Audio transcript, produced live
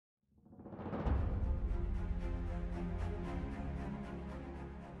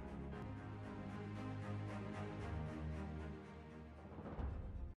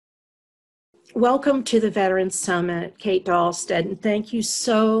Welcome to the Veterans Summit, Kate Dahlstedt, and thank you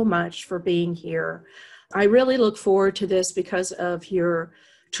so much for being here. I really look forward to this because of your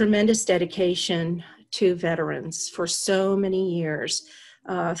tremendous dedication to veterans for so many years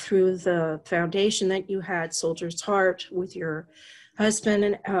through the foundation that you had, Soldier's Heart, with your husband,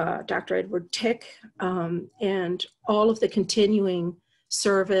 and Dr. Edward Tick, and all of the continuing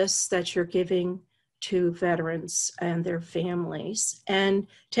service that you're giving to veterans and their families, and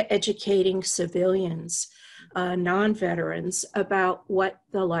to educating civilians, non-veterans, about what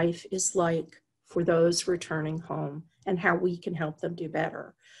the life is like for those returning home and how we can help them do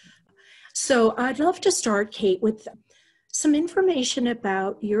better. So I'd love to start, Kate, with some information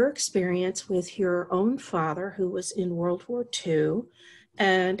about your experience with your own father, who was in World War II,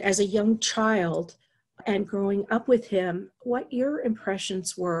 and as a young child and growing up with him, what your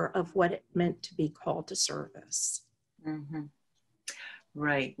impressions were of what it meant to be called to service. Mm-hmm.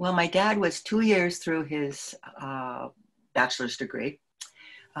 Right. Well, my dad was 2 years through his bachelor's degree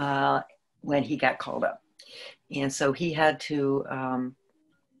when he got called up. And so he had to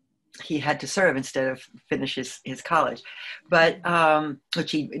serve instead of finish his college, but which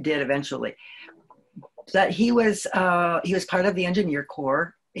he did eventually. But he was part of the engineer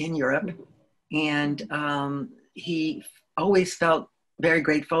corps in Europe. And he always felt very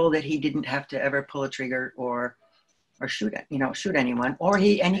grateful that he didn't have to ever pull a trigger or shoot anyone,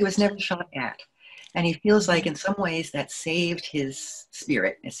 and he was never shot at. And he feels like in some ways that saved his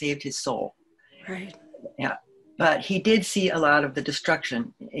spirit, it saved his soul. Right. Yeah. But he did see a lot of the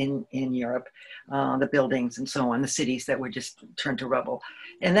destruction in Europe, the buildings and so on, the cities that were just turned to rubble.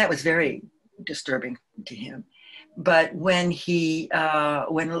 And that was very disturbing to him. But when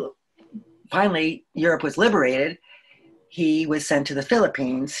finally Europe was liberated, he was sent to the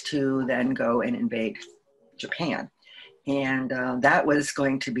Philippines to then go and invade Japan. And that was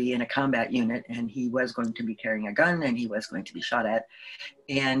going to be in a combat unit, and he was going to be carrying a gun, and he was going to be shot at.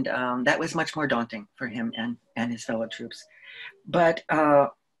 And that was much more daunting for him and his fellow troops. But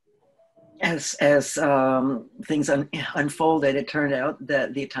as things unfolded, it turned out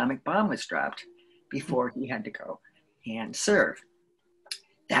that the atomic bomb was dropped before he had to go and serve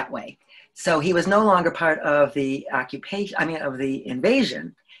that way. So he was no longer part of the of the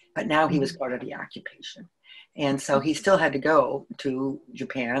invasion, but now he was part of the occupation. And so he still had to go to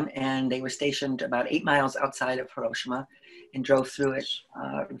Japan, and they were stationed about 8 miles outside of Hiroshima and drove through it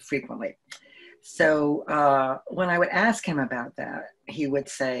frequently. So when I would ask him about that, he would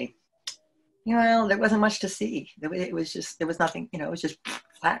say, well, there wasn't much to see. There was nothing, it was just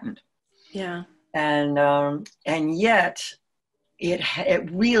flattened. Yeah. And yet it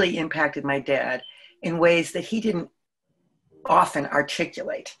really impacted my dad in ways that he didn't often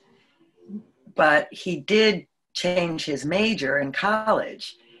articulate. But he did change his major in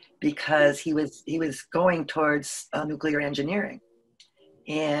college because he was going towards nuclear engineering,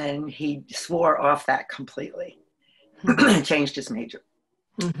 and he swore off that completely. Changed his major.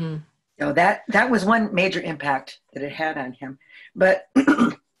 Mm-hmm. So that was one major impact that it had on him. But he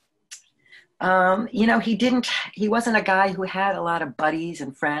wasn't a guy who had a lot of buddies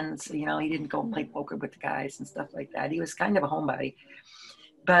and friends. He didn't go and play poker with the guys and stuff like that. He was kind of a homebody.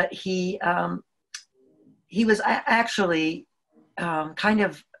 But he was actually kind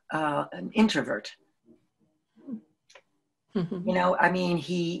of an introvert. Mm-hmm.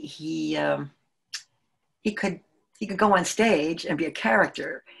 He could go on stage and be a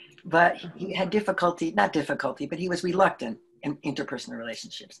character, but he had but he was reluctant in interpersonal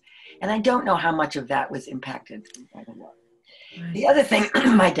relationships. And I don't know how much of that was impacted by the war. Right. The other thing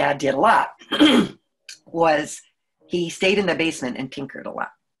my dad did a lot was he stayed in the basement and tinkered a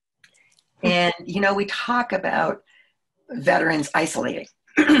lot. And, we talk about veterans isolating,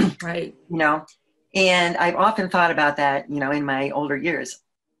 right? And I've often thought about that, in my older years,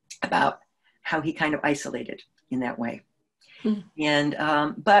 about how he kind of isolated in that way. And,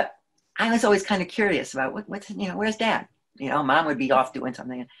 but I was always kind of curious about where's Dad? Mom would be off doing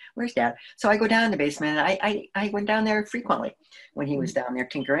something. Where's Dad? So I go down in the basement, and I went down there frequently when he was down there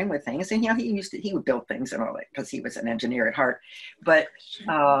tinkering with things. And, he would build things and all that because he was an engineer at heart. But,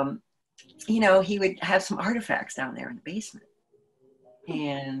 he would have some artifacts down there in the basement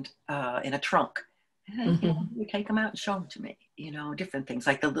and in a trunk. And he would take them out and show them to me, different things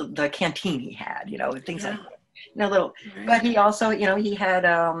like the canteen he had, things like that. Little. Right. But he also, he had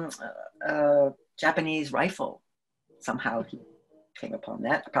a Japanese rifle. Somehow he came upon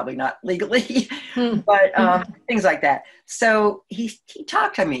that, probably not legally, but things like that. So he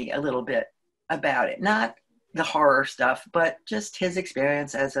talked to me a little bit about it, not the horror stuff, but just his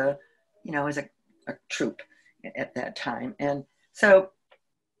experience as a troop at that time. And so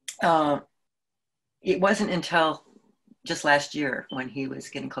it wasn't until just last year, when he was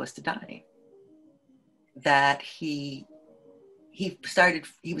getting close to dying, that he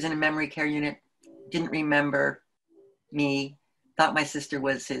was in a memory care unit, didn't remember me, thought my sister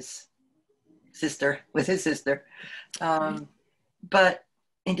was his sister, but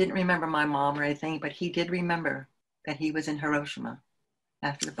and didn't remember my mom or anything, but he did remember that he was in Hiroshima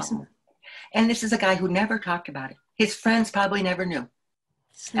after the bomb. And this is a guy who never talked about it. His friends probably never knew.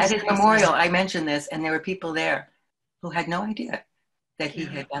 At his memorial, I mentioned this, and there were people there who had no idea that he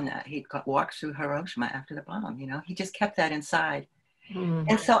had done that. He'd walked through Hiroshima after the bomb, you know. He just kept that inside.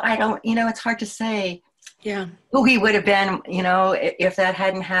 And so I don't, you know, it's hard to say who he would have been, you know, if that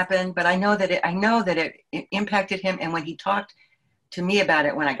hadn't happened. But I know that it impacted him. And when he talked to me about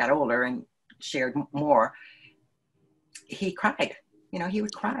it when I got older and shared more, he cried. You know, he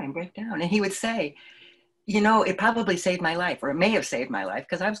would cry and break down. And he would say, you know, it probably saved my life, or it may have saved my life,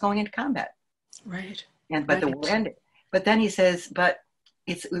 because I was going into combat. Right. But the war ended. But then he says, but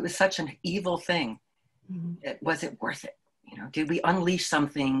it was such an evil thing. Was it worth it? You know, did we unleash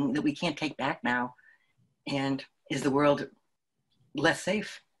something that we can't take back now? And is the world less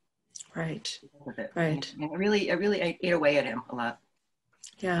safe? Right. With it? Right. And it really ate away at him a lot.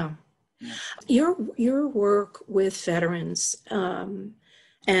 Yeah. Your work with veterans,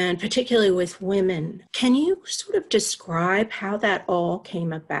 and particularly with women, can you sort of describe how that all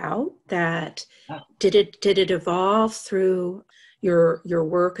came about? Did it evolve through your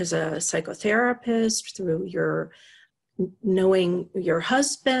work as a psychotherapist, through your knowing your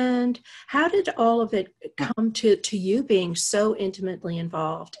husband? How did all of it come to you being so intimately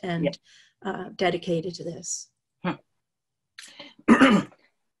involved and dedicated to this?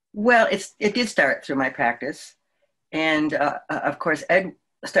 Well, it did start through my practice. And of course, Ed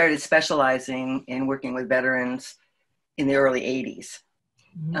started specializing in working with veterans in the early 80s.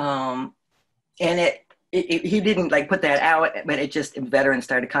 And he didn't like put that out, but it just, veterans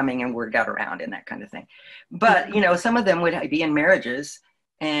started coming and word got around and that kind of thing. But, you know, some of them would be in marriages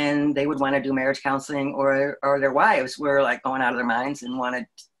and they would want to do marriage counseling, or their wives were like going out of their minds and wanted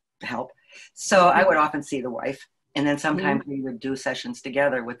to help. So I would often see the wife, and then sometimes we would do sessions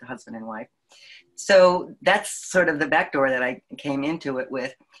together with the husband and wife. So that's sort of the back door that I came into it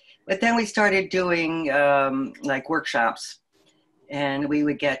with. But then we started doing like workshops, and we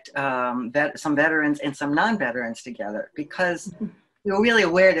would get some veterans and some non-veterans together, because we were really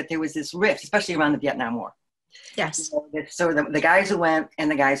aware that there was this rift, especially around the Vietnam War. Yes. So the guys who went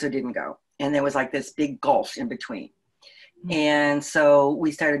and the guys who didn't go. And there was like this big gulf in between. And so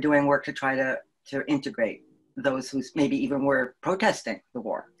we started doing work to try to integrate those who maybe even were protesting the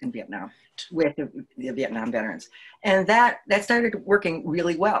war in Vietnam with the Vietnam veterans. And that started working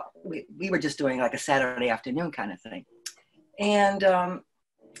really well. We were just doing like a Saturday afternoon kind of thing. And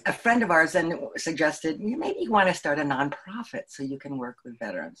a friend of ours then suggested, maybe you want to start a nonprofit so you can work with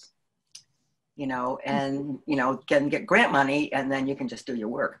veterans, you know, and, you know, get grant money, and then you can just do your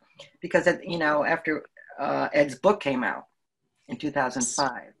work. Because, you know, after Ed's book came out in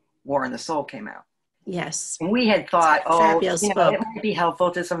 2005, War and the Soul came out. Yes. And we had thought, it might be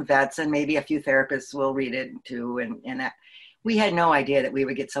helpful to some vets, and maybe a few therapists will read it too. And that, we had no idea that we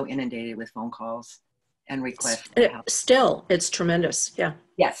would get so inundated with phone calls and requests. Still, it's tremendous. Yeah.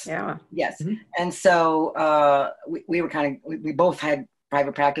 Yes. Yeah. Yes. And so we were we both had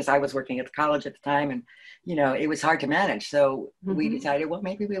private practice. I was working at the college at the time, and, you know, it was hard to manage. So we decided, well,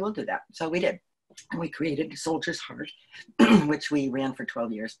 maybe we will do that. So we did. And we created Soldier's Heart, which we ran for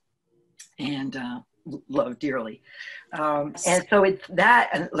 12 years and loved dearly. And so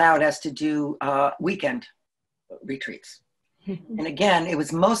that allowed us to do weekend retreats. And again, it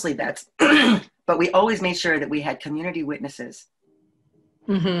was mostly vets, but we always made sure that we had community witnesses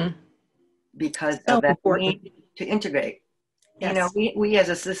because of that need to integrate. Yes. You know, we as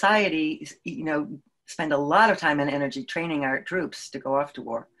a society, you know, spend a lot of time and energy training our troops to go off to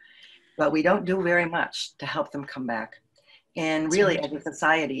war, but we don't do very much to help them come back. And really, as a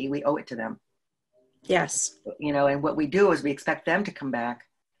society, we owe it to them. Yes. You know, and what we do is we expect them to come back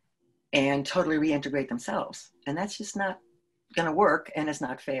and totally reintegrate themselves. And that's just not going to work, and it's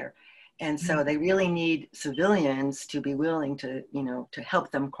not fair. And so they really need civilians to be willing to, you know, to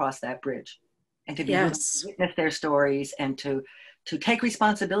help them cross that bridge, and to be willing to witness their stories, and to take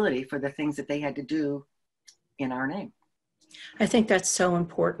responsibility for the things that they had to do in our name. I think that's so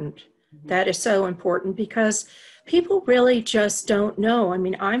important. That is so important, because people really just don't know. I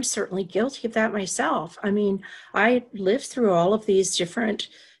mean, I'm certainly guilty of that myself. I mean, I lived through all of these different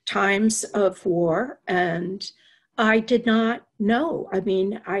times of war, and I did not know. I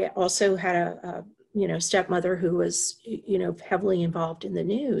mean, I also had a you know, stepmother who was, you know, heavily involved in the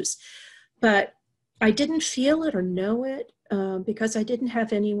news. But I didn't feel it or know it because I didn't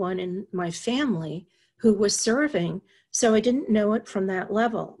have anyone in my family who was serving. So I didn't know it from that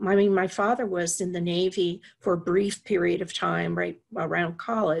level. I mean, my father was in the Navy for a brief period of time right around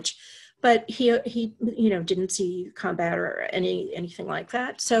college, but he didn't see combat or anything like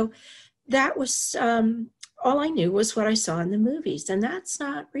that. So that was all I knew was what I saw in the movies, and that's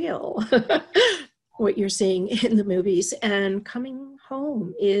not real. What you're seeing in the movies. And coming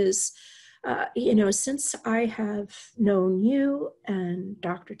home is, since I have known you and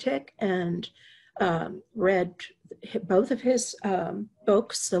Dr. Tick and read both of his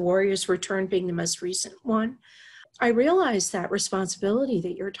books, The Warrior's Return being the most recent one, I realized that responsibility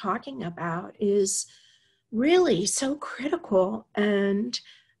that you're talking about is really so critical, and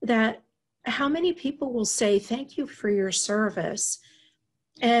that how many people will say thank you for your service,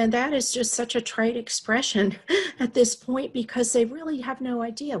 and that is just such a trite expression at this point because they really have no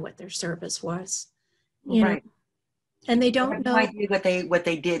idea what their service was, Right. And they They don't have no know. idea what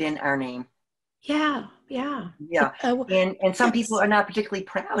they did in our name. Yeah, yeah. Yeah. And some people Yes. are not particularly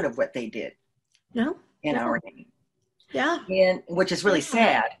proud of what they did No, in yeah, our name. yeah, And which is really yeah.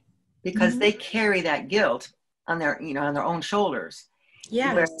 sad because Mhm. they carry that guilt on on their own shoulders.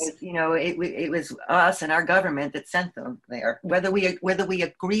 Yes. Whereas, it was us and our government that sent them there, whether we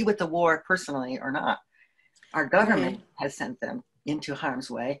agree with the war personally or not. Our government Right. has sent them into harm's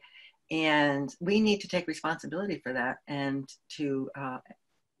way, and we need to take responsibility for that and to,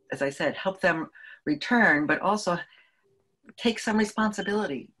 as I said, help them return, but also take some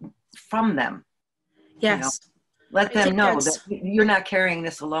responsibility from them. You know, Yes. let I them think know that that's, you're not carrying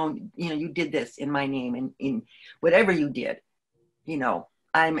this alone. You did this in my name, and in whatever you did,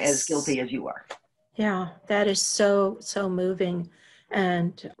 I'm as guilty as you are. yeah, that is so, so moving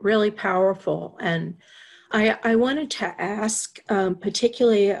and really powerful. And I wanted to ask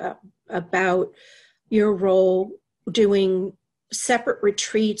particularly about your role doing separate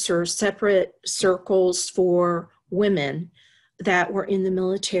retreats or separate circles for women that were in the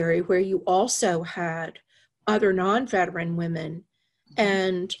military, where you also had other non-veteran women.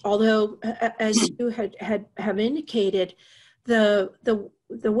 And although, as you have indicated, the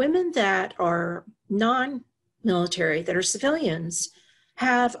women that are non-military, that are civilians,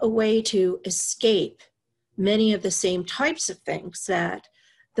 have a way to escape many of the same types of things that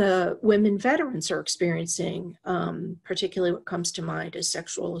the women veterans are experiencing. Particularly what comes to mind is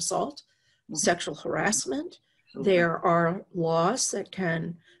sexual assault, Mm-hmm. sexual harassment. Absolutely. There are laws that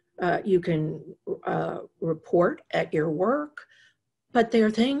you can report at your work, but there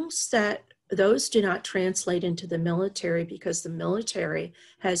are things that those do not translate into the military because the military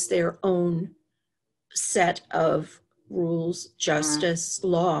has their own set of rules, justice,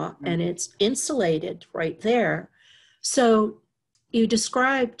 law, Mm-hmm. and it's insulated right there. So you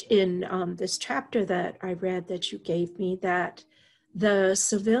described in this chapter that I read that you gave me that the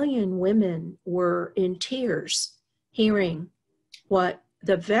civilian women were in tears hearing what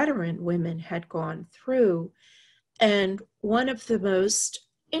the veteran women had gone through. And one of the most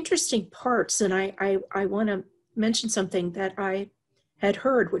interesting parts, and I want to mention something that I had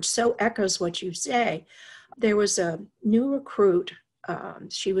heard, which so echoes what you say. There was a new recruit.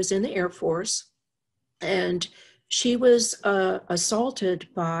 She was in the Air Force, and she was assaulted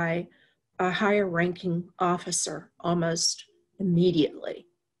by a higher ranking officer almost immediately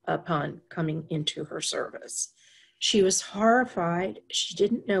upon coming into her service. She was horrified. She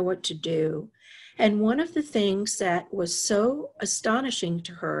didn't know what to do. And one of the things that was so astonishing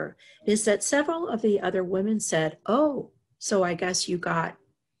to her is that several of the other women said, "Oh, so I guess you got,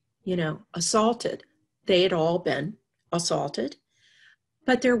 assaulted." They had all been assaulted,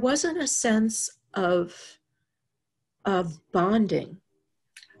 but there wasn't a sense of bonding.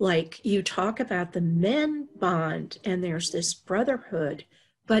 Like you talk about the men bond and there's this brotherhood,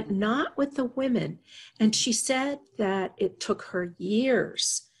 but not with the women. And she said that it took her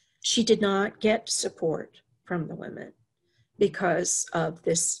years. She did not get support from the women because of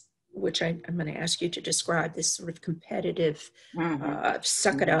this, which I'm going to ask you to describe, this sort of competitive, Mm-hmm.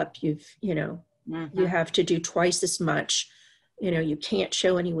 suck it up. You Mm-hmm. have to do twice as much. You can't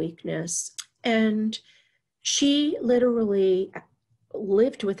show any weakness. And she literally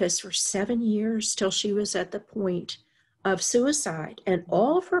lived with us for 7 years till she was at the point of suicide. And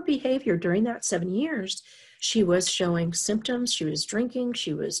all of her behavior during that 7 years, she was showing symptoms, she was drinking,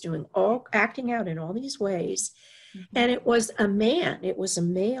 she was acting out in all these ways. Mm-hmm. And it was a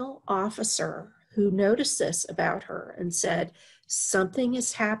male officer who noticed this about her and said, "Something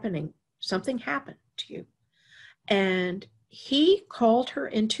is happening, something happened to you." And he called her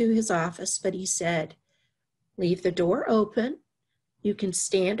into his office, but he said, "Leave the door open. You can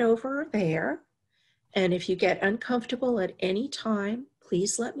stand over there And if you get uncomfortable at any time,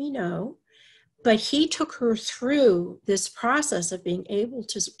 please let me know. But he took her through this process of being able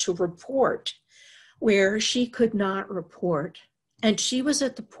to report where she could not report. And she was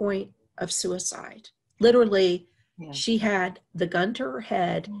at the point of suicide. Literally, Yeah. she had the gun to her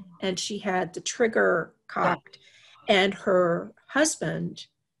head and she had the trigger cocked. And her husband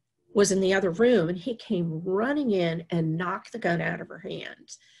was in the other room and he came running in and knocked the gun out of her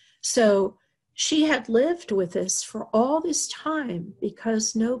hand. So she had lived with this for all this time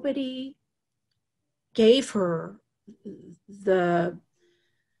because nobody gave her the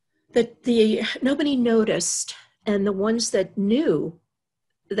nobody noticed, and the ones that knew,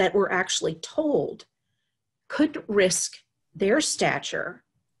 that were actually told, couldn't risk their stature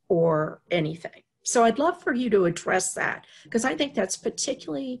or anything. So I'd love for you to address that, because I think that's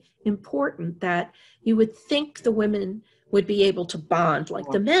particularly important, that you would think the women would be able to bond like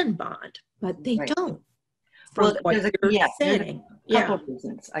the men bond, but they don't. Well, there's a couple of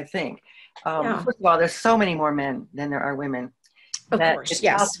reasons, I think. First of all, there's so many more men than there are women. Of course, it's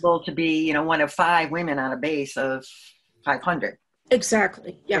possible to be, you know, one of 5 women on a base of 500.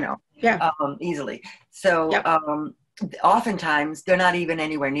 Exactly. Yeah. You know, easily. So oftentimes they're not even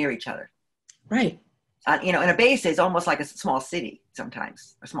anywhere near each other. Right. You know, and a base is almost like a small city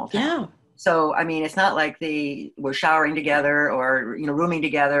sometimes, a small town. Yeah. So, I mean, it's not like they were showering together or, you know, rooming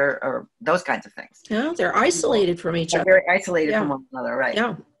together or those kinds of things. No, they're isolated from each other. Very isolated from one another, right?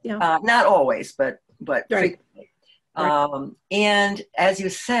 Yeah. Not always, but right. frequently. Right. And as you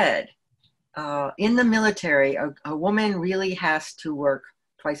said, in the military, a woman really has to work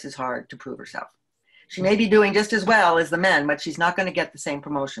twice as hard to prove herself. She may be doing just as well as the men, but she's not going to get the same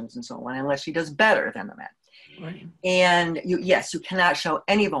promotions and so on unless she does better than the men. Right. And you cannot show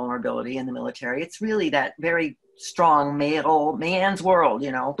any vulnerability in the military. It's really that very strong man's world,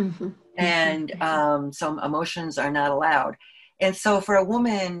 you know, and so emotions are not allowed. And so for a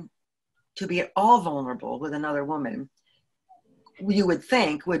woman to be at all vulnerable with another woman, you would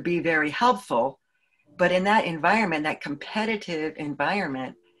think would be very helpful. But in that environment, that competitive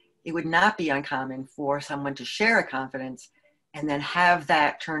environment, it would not be uncommon for someone to share a confidence and then have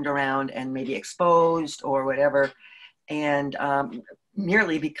that turned around and maybe exposed or whatever, and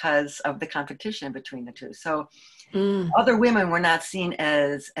merely because of the competition between the two. So other women were not seen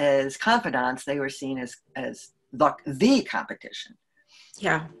as confidants; they were seen as the competition.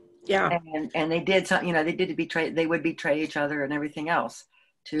 Yeah. And they did some, you know, they would betray each other and everything else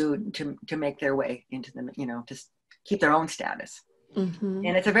to make their way into the, you know, to keep their own status. And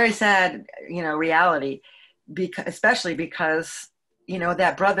it's a very sad, you know, reality, especially because, you know,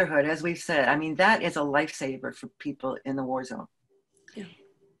 that brotherhood, as we've said, I mean, that is a lifesaver for people in the war zone. Yeah.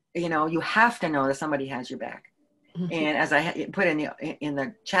 You know, you have to know that somebody has your back. And as I put in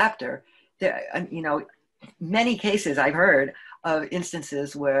the chapter, there, you know, many cases I've heard of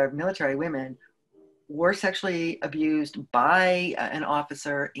instances where military women were sexually abused by an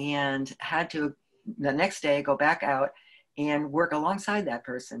officer and had to the next day go back out and work alongside that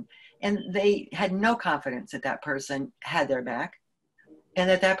person. And they had no confidence that that person had their back and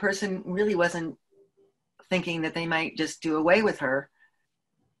that person really wasn't thinking that they might just do away with her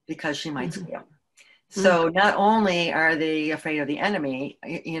because she might squeal. So not only are they afraid of the enemy,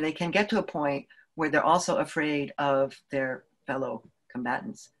 you know, they can get to a point where they're also afraid of their fellow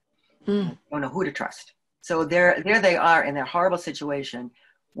combatants. Don't know who to trust. So there they are in their horrible situation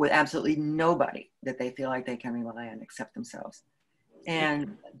with absolutely nobody that they feel like they can rely on except themselves.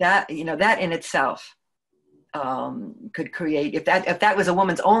 And that, you know, that in itself could create, if that was a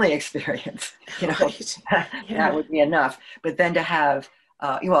woman's only experience, you know, that would be enough. But then to have,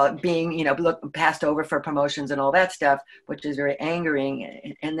 being, you know, passed over for promotions and all that stuff, which is very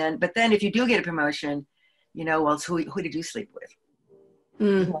angering. But then if you do get a promotion, you know, well, who did you sleep with?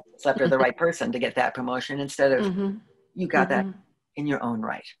 You slept with the right person to get that promotion instead of you got that in your own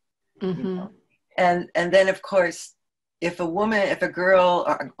right. You know? And then of course, if a girl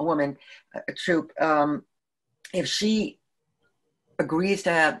or a woman, a troop, if she agrees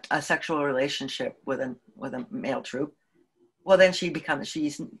to have a sexual relationship with a male troop, well, then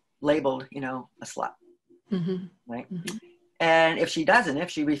she's labeled, you know, a slut, right? And if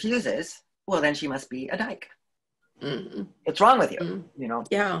she refuses, well, then she must be a dyke. What's wrong with you? You know?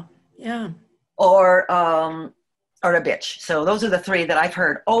 Yeah. Or a bitch. So those are the 3 that I've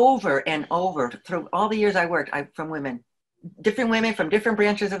heard over and over through all the years I worked from women, different women from different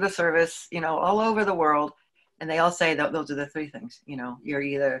branches of the service, you know, all over the world. And they all say that those are the 3 things, you know, you're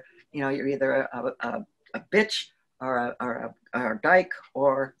either a bitch or a dyke,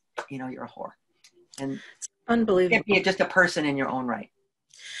 or, you know, you're a whore. And it's unbelievable. you can't be just a person in your own right.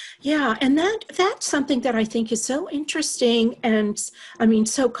 Yeah, and that's something that I think is so interesting and I mean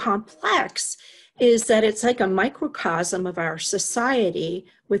so complex is that it's like a microcosm of our society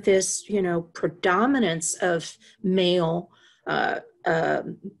with this, predominance of male, uh,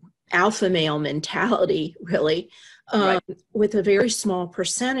 um alpha male mentality, really, um, Right. with a very small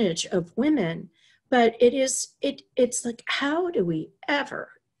percentage of women. But it's like, how do we ever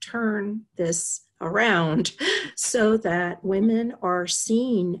turn this around so that women are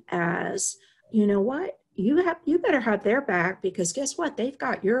seen as, you know what, you better have their back because guess what, they've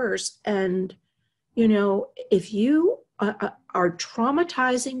got yours. And if you are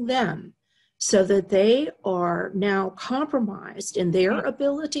traumatizing them so that they are now compromised in their Right.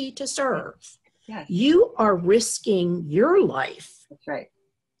 ability to Yes. serve, Yes. you are risking your life. That's right.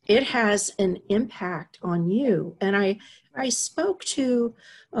 It has an impact on you. And I Right. spoke to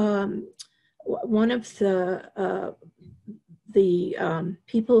one of the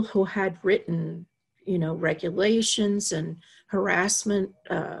people who had written, regulations and harassment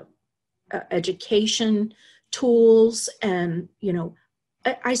education tools. And,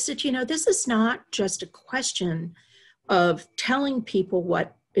 I said, this is not just a question of telling people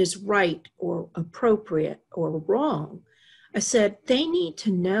what is right or appropriate or wrong. I said, they need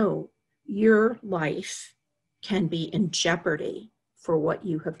to know your life can be in jeopardy for what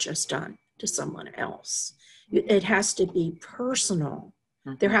you have just done to someone else. It has to be personal.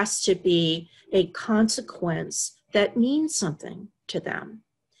 There Mm-hmm. has to be a consequence that means something to them.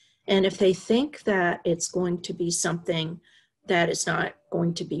 And if they think that it's going to be something that is not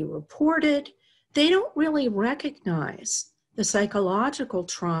going to be reported, they don't really recognize the psychological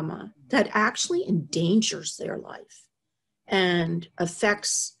trauma that actually endangers their life and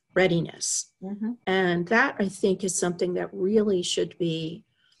affects readiness. Mm-hmm. And that, I think, is something that really should be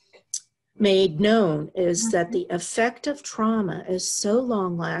made known, is that Mm-hmm. the effect of trauma is so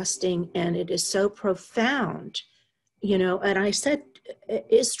long lasting and it is so profound. And I said,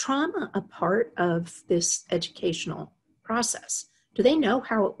 is trauma a part of this educational process? Do they know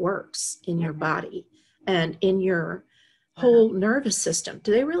how it works in your Mm-hmm. body and in your Uh-huh. whole nervous system?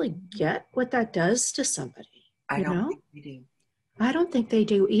 Do they really get what that does to somebody? I You don't know, think we do. I don't think they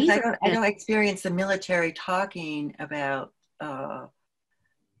do Because either. I don't experience the military talking about uh,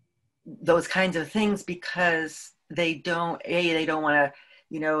 those kinds of things because they don't want to,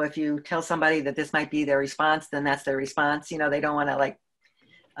 if you tell somebody that this might be their response, then that's their response. They don't want to like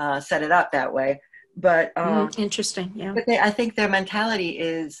set it up that way. But Interesting. Yeah. I think their mentality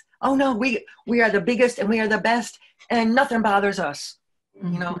is, oh no, we are the biggest and we are the best, and nothing bothers us,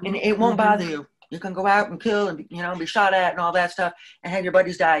 and Mm-hmm. it won't Mm-hmm. bother you. You can go out and kill and be shot at and all that stuff, and have your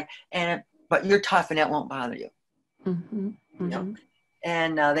buddies die, but you're tough and it won't bother you. Mm-hmm. You know, Mm-hmm.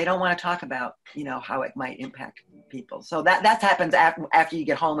 and they don't want to talk about how it might impact people. So that happens after you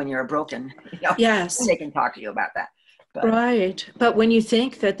get home and you're broken. And Yes. they can talk to you about that. But Right. But when you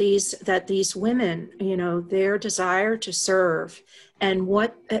think that these women, their desire to serve and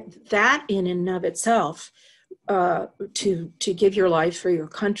what that in and of itself, to give your life for your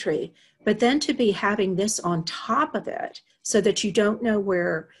country, but then to be having this on top of it so that you don't know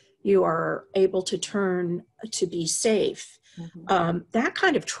where you are able to turn to be safe. mm-hmm. That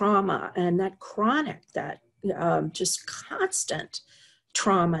kind of trauma and that chronic, that just constant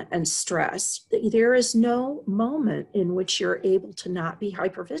trauma and stress, there is no moment in which you're able to not be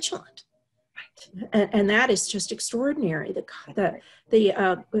hypervigilant. And that is just extraordinary,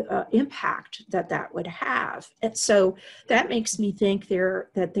 the impact that would have. And so that makes me think their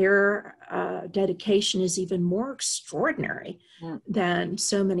dedication is even more extraordinary Mm. than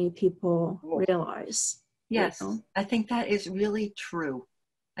so many people Cool. realize. Yes, I think that is really true.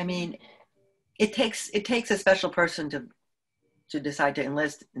 I mean, it takes a special person to decide to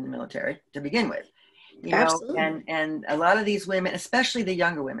enlist in the military to begin with, Absolutely. and a lot of these women, especially the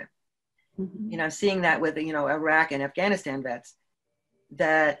younger women, Mm-hmm. seeing that with Iraq and Afghanistan vets,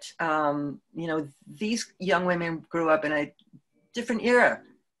 that these young women grew up in a different era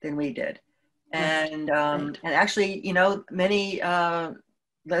than we did, Right. and Right. actually many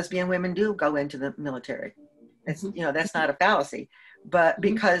lesbian women do go into the military. It's Mm-hmm. that's not a fallacy, but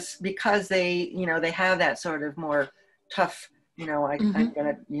Mm-hmm. because they have that sort of more tough, Mm-hmm. I'm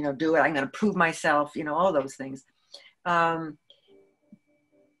gonna do it, I'm gonna prove myself, all those things. um,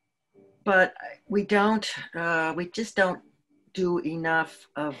 but we just don't do enough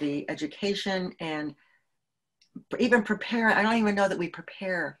of the education and even prepare. I don't even know that we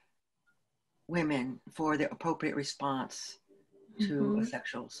prepare women for the appropriate response to a Mm-hmm.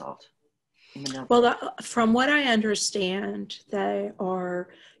 sexual assault. in the military? Well, from what I understand, they are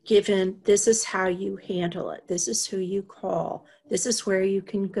given, this is how you handle it. This is who you call. This is where you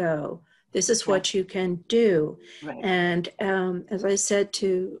can go. This is what you can do. Right. And as I said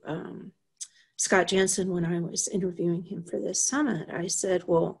to Scott Jensen when I was interviewing him for this summit, I said,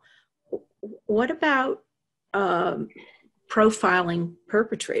 well, what about profiling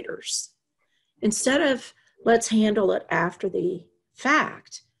perpetrators? Instead of let's handle it after the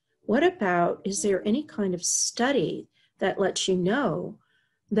fact, what about, is there any kind of study that lets you know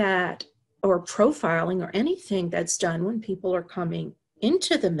that, or profiling or anything that's done when people are coming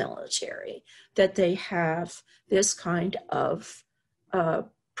into the military, that they have this kind of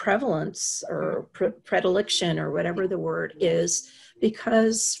prevalence or predilection or whatever the word is?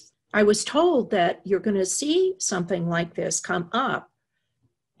 Because I was told that you're going to see something like this come up,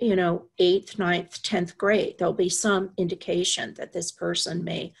 8th, 9th, 10th grade. There'll be some indication that this person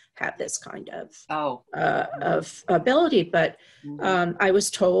may have this kind of ability. But I was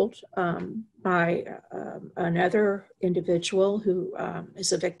told by another individual who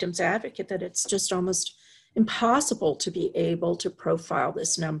is a victim's advocate that it's just almost impossible to be able to profile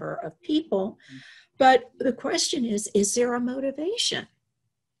this number of people. But the question is there a motivation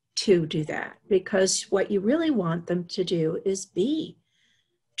to do that? Because what you really want them to do is be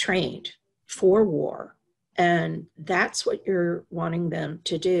trained for war. And that's what you're wanting them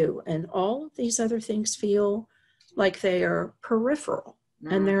to do. And all of these other things feel like they are peripheral,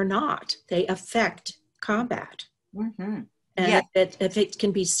 and they're not. They affect combat. And if it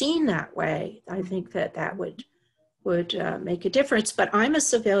can be seen that way, I think that would make a difference. But I'm a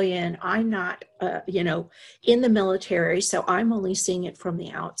civilian. I'm not, in the military, so I'm only seeing it from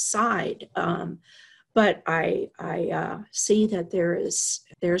the outside. But I see that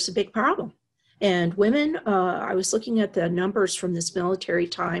there's a big problem. And women, I was looking at the numbers from this Military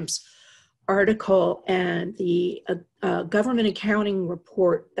Times article and the government accounting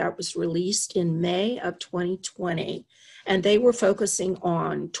report that was released in May of 2020, and they were focusing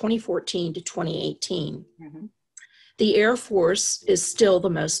on 2014 to 2018. The Air Force is still the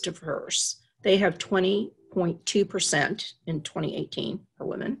most diverse. They have 20.2% in 2018 for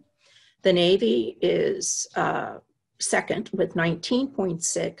women. The Navy is second with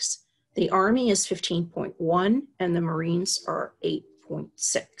 19.6. The Army is 15.1, and the Marines are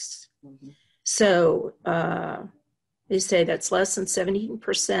 8.6. So they say that's less than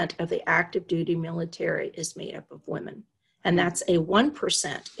 17% of the active duty military is made up of women. And that's a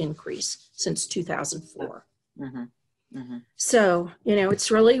 1% increase since 2004. So,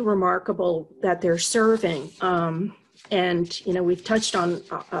 it's really remarkable that they're serving. And, we've touched on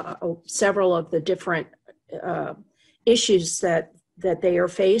several of the different issues that they are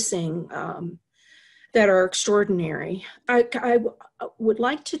facing that are extraordinary. I would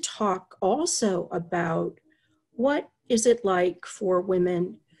like to talk also about what is it like for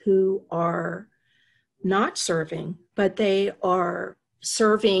women who are not serving, but they are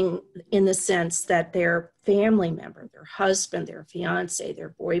serving in the sense that their family member, their husband, their fiance, their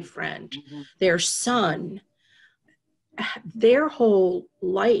boyfriend, their son, their whole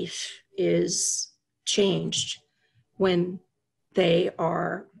life is changed when they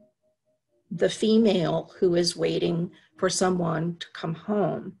are the female who is waiting for someone to come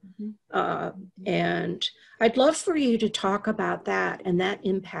home. And I'd love for you to talk about that and that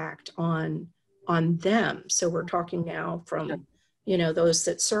impact on them. So we're talking now from, those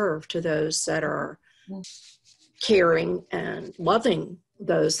that serve to those that are caring and loving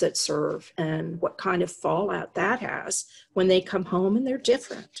those that serve, and what kind of fallout that has when they come home and they're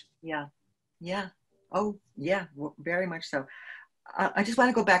different. Yeah. Oh, yeah, very much so. I just want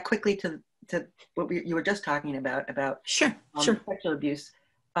to go back quickly to what you were just talking about Sure. Sexual abuse.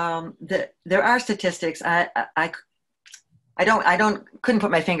 There are statistics. I couldn't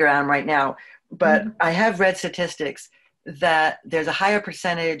put my finger on them right now, but I have read statistics that there's a higher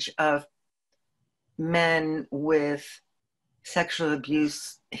percentage of men with sexual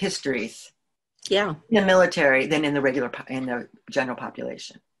abuse histories in the military than in the general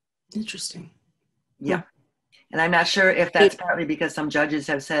population. Interesting. Yeah. And I'm not sure if that's partly because some judges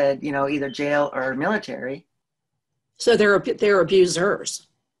have said, either jail or military. So they're abusers,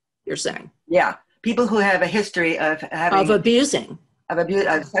 you're saying? Yeah. People who have a history of abusing.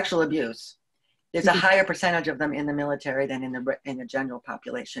 Of sexual abuse. There's a higher percentage of them in the military than in the general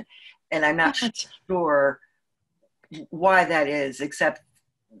population. And I'm not sure why that is, except,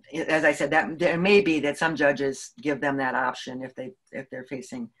 as I said, that there may be that some judges give them that option if they're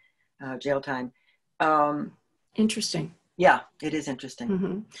facing jail time. Interesting. Yeah, it is interesting.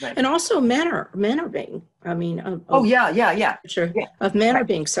 Mm-hmm. Right. And also men are being, I mean, Oh yeah. sure, Yeah. of men Right. are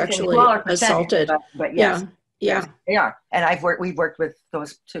being It's a sexually smaller percentage, assaulted. but yes, Yeah, yeah, they are. And we've worked with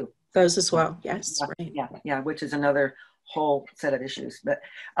those too. those as well. Yes, right. Yeah, which is another whole set of issues. But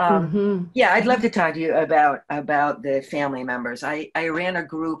Mm-hmm. yeah, I'd love to talk to you about the family members. I ran a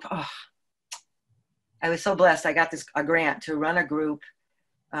group. Oh, I was so blessed. I got a grant to run a group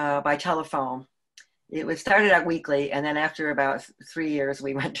by telephone. It was started out weekly, and then after about 3 years,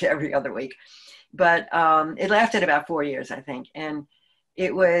 we went to every other week. But it lasted about 4 years, I think, and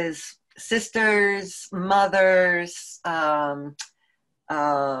it was sisters, mothers, wives.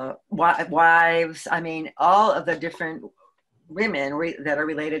 I mean, all of the different women that are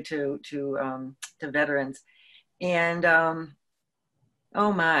related to veterans, and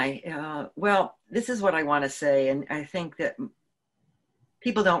oh my, well, this is what I want to say, and I think that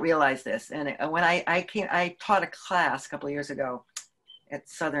people don't realize this. And when I taught a class a couple of years ago at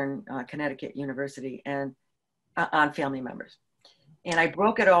Southern Connecticut University and on family members, and I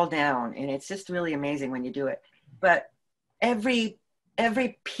broke it all down, and it's just really amazing when you do it. But every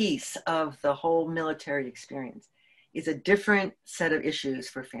piece of the whole military experience is a different set of issues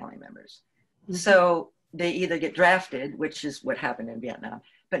for family members. Mm-hmm. So they either get drafted, which is what happened in Vietnam,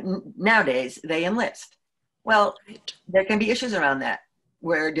 but nowadays they enlist. Well, there can be issues around that.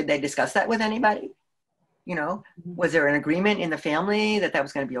 Where did they discuss that with anybody? You know, was there an agreement in the family that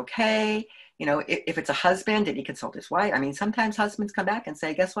was going to be okay? You know, if it's a husband, did he consult his wife? I mean, sometimes husbands come back and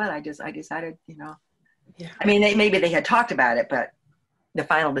say, guess what? I decided, you know, yeah. I mean, maybe they had talked about it, but the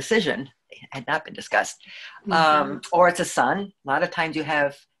final decision had not been discussed. Mm-hmm. Or it's a son. A lot of times you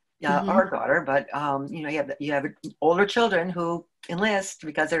have our daughter, but you know, you have older children who enlist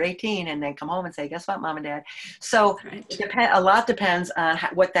because they're 18 and then come home and say, guess what, mom and dad? So a lot depends on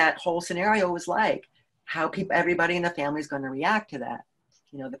what that whole scenario was like, how everybody in the family is going to react to that.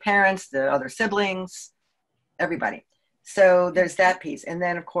 You know, the parents, the other siblings, everybody. So there's that piece. And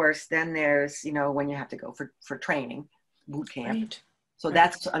then of course, then there's, you know, when you have to go for training, boot camp. So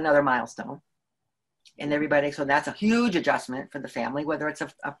that's another milestone. And everybody, so that's a huge adjustment for the family, whether it's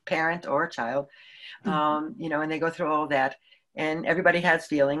a parent or a child, you know, and they go through all that, and everybody has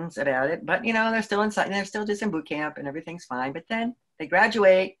feelings about it, but you know, they're still inside, and they're still just in boot camp, and everything's fine. But then they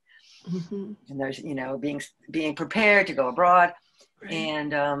graduate, and there's, you know, being prepared to go abroad,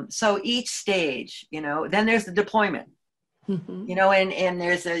 and so each stage, you know, then there's the deployment, you know, and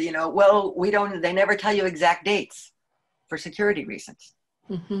there's a, you know, well, they never tell you exact dates for security reasons.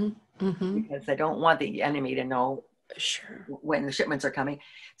 Because they don't want the enemy to know when the shipments are coming.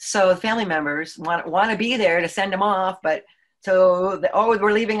 So the family members want to be there to send them off, but so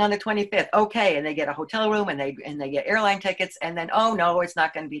we're leaving on the 25th. Okay, and they get a hotel room and they get airline tickets, and then oh no, it's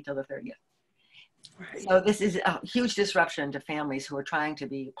not going to be till the 30th. Right. So this is a huge disruption to families who are trying to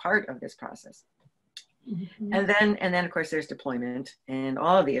be part of this process. And then of course there's deployment and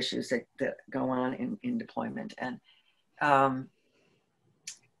all of the issues that go on in deployment. And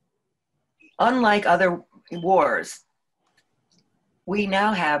unlike other wars, we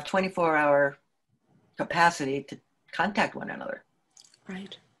now have 24-hour capacity to contact one another.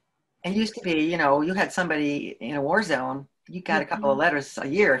 Right. It used to be, you know, you had somebody in a war zone, you got a couple of letters a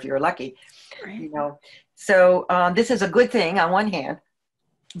year if you were lucky, you know. So this is a good thing on one hand,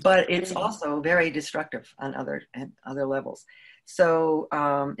 but it's also very destructive on other levels. So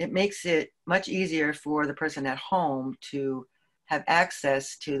it makes it much easier for the person at home to have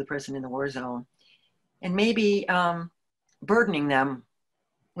access to the person in the war zone, and maybe burdening them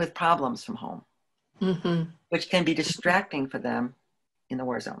with problems from home, which can be distracting for them in the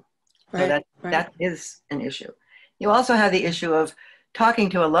war zone. So that is an issue. You also have the issue of talking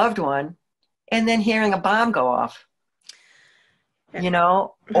to a loved one and then hearing a bomb go off, you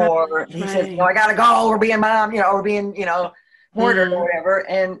know, or he says, "Oh, I gotta go. We're being bombed, you know, we're being, you know, mortared or whatever,"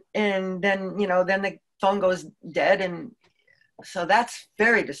 and then, you know, then the phone goes dead, and so that's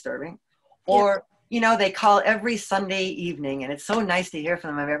very disturbing. Or, you know, they call every Sunday evening, and it's so nice to hear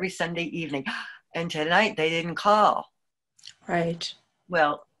from them every Sunday evening. And tonight they didn't call. Right.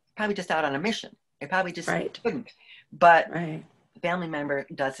 Well, probably just out on a mission. They probably just couldn't. But the family member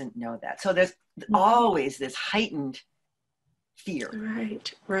doesn't know that. So there's always this heightened fear.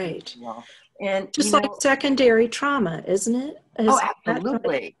 Right. You know? And just like secondary trauma, isn't it?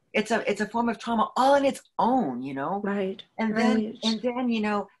 Absolutely. It's a form of trauma all on its own, you know. Right. And then you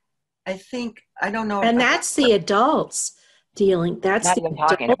know, I don't know. And that's the adults dealing. That's the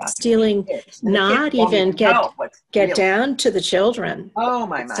adults dealing. Not even get down to the children. Oh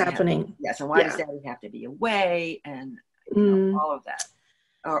my! What's happening? Yes. And why does daddy have to be away? And you know, all of that.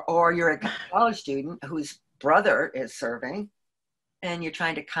 Or you're a college student who's brother is serving, and you're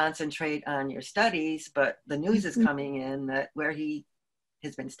trying to concentrate on your studies, but the news is coming in that where he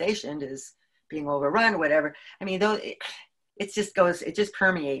has been stationed is being overrun or whatever. I mean, though it just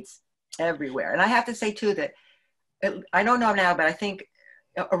permeates everywhere. And I have to say too that I don't know now, but I think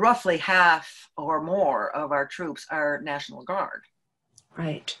roughly half or more of our troops are National Guard.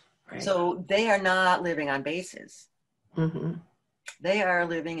 Right. So they are not living on bases. Mm-hmm. They are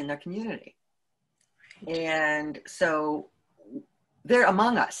living in their community. Right. And so they're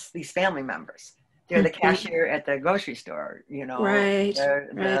among us, these family members. They're the cashier at the grocery store, you know,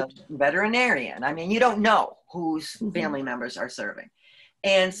 the veterinarian. I mean, you don't know whose family members are serving.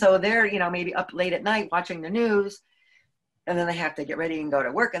 And so they're, you know, maybe up late at night watching the news, and then they have to get ready and go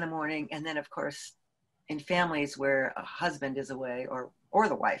to work in the morning. And then, of course, in families where a husband is away or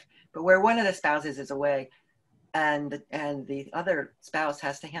the wife, but where one of the spouses is away, and the other spouse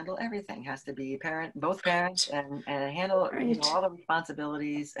has to handle everything, has to be both parents, and handle you know, all the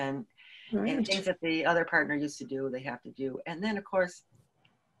responsibilities and things that the other partner used to do, they have to do. And then, of course,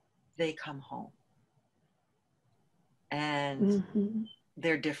 they come home and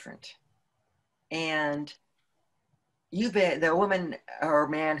they're different. And the woman or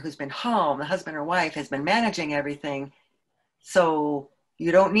man who's been home, the husband or wife, has been managing everything. So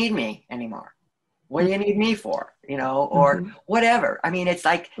you don't need me anymore. What do you need me for? You know, or whatever. I mean, it's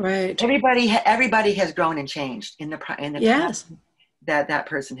like everybody has grown and changed in the time that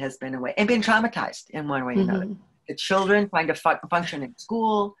person has been away and been traumatized in one way or another. The children trying to function in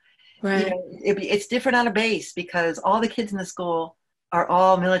school. You know, it's different on a base because all the kids in the school are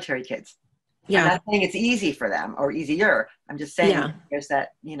all military kids. I'm not saying it's easy for them or easier. I'm just saying there's that,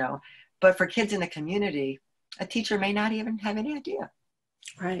 you know, but for kids in the community, a teacher may not even have any idea.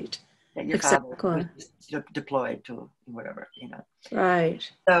 That your father was deployed to whatever, you know.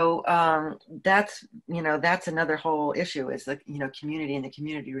 So that's, you know, that's another whole issue is the, you know, community and the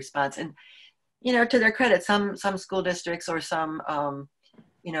community response. And, you know, to their credit, some school districts or some,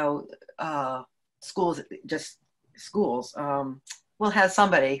 you know, schools will have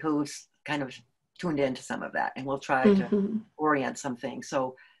somebody who's kind of tuned into some of that and will try to orient some things.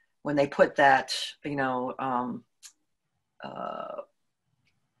 So when they put that, you know,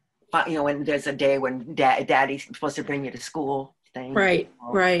 when there's a day when daddy's supposed to bring you to school thing.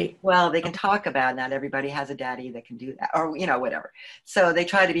 Well, they can talk about it. Not everybody has a daddy that can do that, or, you know, whatever. So they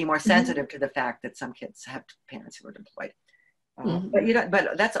try to be more sensitive to the fact that some kids have parents who are deployed.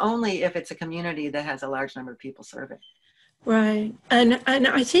 But that's only if it's a community that has a large number of people serving. And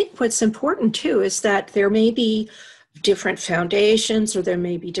I think what's important too is that there may be different foundations, or there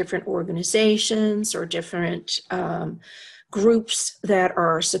may be different organizations or different groups that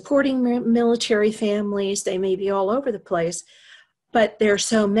are supporting military families. They may be all over the place, but there's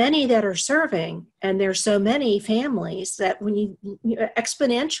so many that are serving, and there's so many families that when you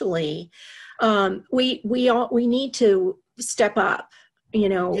exponentially, we need to step up, you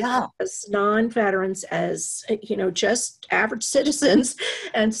know, as non-veterans, as, you know, just average citizens,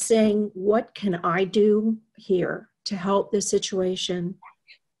 and saying, what can I do here to help this situation?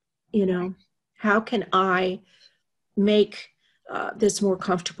 You know, how can I make this more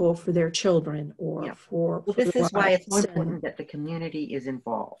comfortable for their children or for this is why it's so important that the community is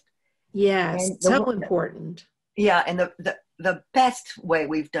involved. So important. And the best way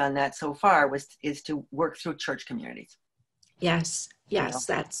we've done that so far is to work through church communities. That's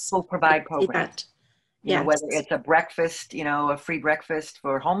we'll provide programs. You know, whether it's a breakfast, you know, a free breakfast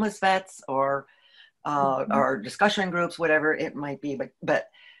for homeless vets, or discussion groups, whatever it might be. But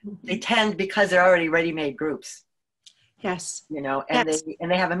they tend, because they're already ready-made groups. You know, and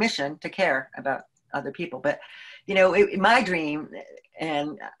they have a mission to care about other people. But, you know, my dream,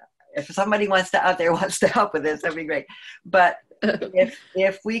 and if somebody out there wants to help with this, that'd be great. But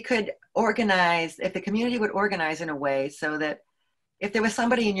if we could organize, if the community would organize in a way so that if there was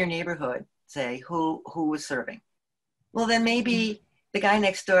somebody in your neighborhood, say, who was serving, well, then maybe the guy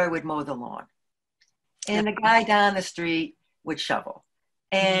next door would mow the lawn, and the guy down the street would shovel,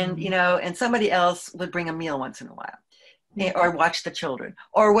 and, you know, and somebody else would bring a meal once in a while, or watch the children,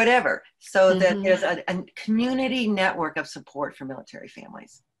 or whatever, so that there's a community network of support for military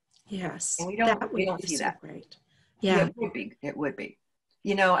families. And we don't see that. Great. It would be.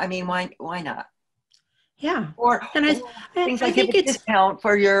 You know, I mean, why not? Or things like give a discount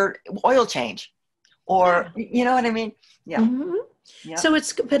for your oil change, or you know what I mean? So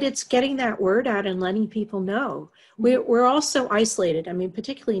it's getting that word out and letting people know we're also isolated. I mean,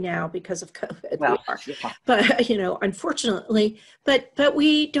 particularly now because of COVID, we Well, are. yeah. But unfortunately, but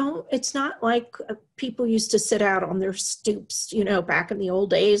we don't. It's not like people used to sit out on their stoops, back in the old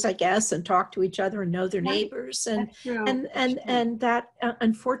days, I guess, and talk to each other and know their Right. neighbors, and That's true. and That's and true. and that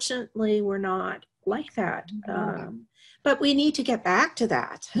unfortunately we're not like that. Mhm. But we need to get back to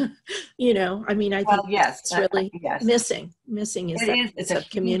that. I mean, I Well, think yes, it's really yes. missing is It that is. It's sense a of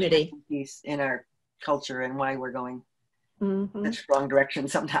huge community. missing piece in our culture and why we're going Hmm. such wrong direction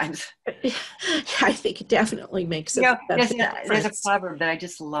sometimes. I think it definitely makes You a, know, a there's big there's a difference. proverb that I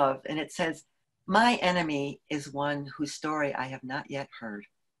just love, and it says, "My enemy is one whose story I have not yet heard."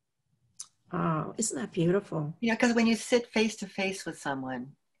 Oh, isn't that beautiful? Because when you sit face to face with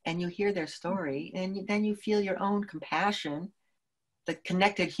someone and you hear their story, and then you feel your own compassion, the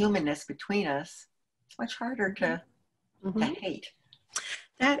connected humanness between us, it's much harder to Hmm. hate.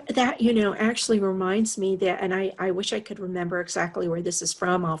 That actually reminds me that, and I wish I could remember exactly where this is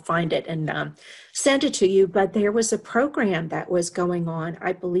from. I'll find it and send it to you. But there was a program that was going on.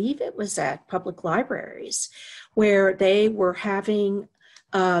 I believe it was at public libraries, where they were having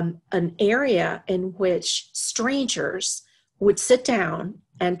an area in which strangers would sit down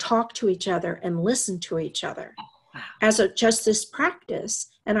and talk to each other and listen to each other Wow. as just this practice.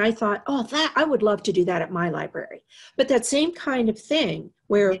 And I thought, oh, that I would love to do that at my library. But that same kind of thing Yeah.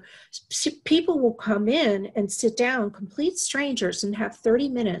 where people will come in and sit down, complete strangers, and have 30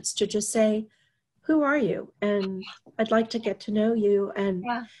 minutes to just say, who are you? And I'd like to get to know you.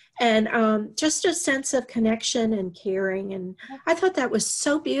 Yeah. And just a sense of connection and caring. And I thought that was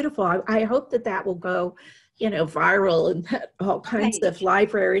so beautiful. I hope that will go, viral, and that all kinds Right. of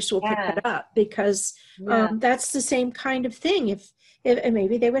libraries will pick it Yeah. up, because Yeah. that's the same kind of thing. If and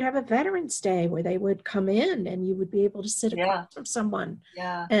maybe they would have a Veterans Day where they would come in and you would be able to sit Yeah. across from someone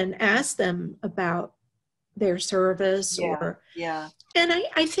Yeah. and ask them about their service. Yeah. Yeah. And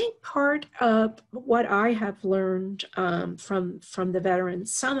I think part of what I have learned from the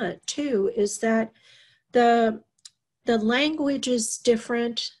Veterans Summit too is that the the language is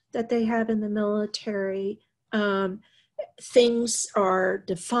different that they have in the military. Um, Things are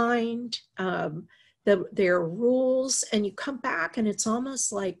defined. There are rules, and you come back, and it's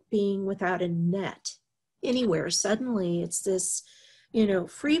almost like being without a net anywhere. Suddenly, it's this,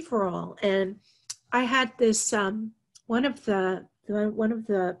 free for all. And I had this one of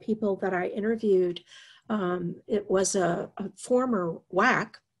the people that I interviewed. It was a former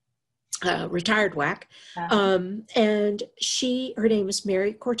WAC, retired WAC, Uh-huh. and her name is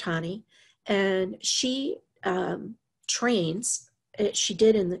Mary Cortani, and she trains. She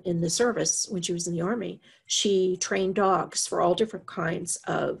did in the service when she was in the Army. She trained dogs for all different kinds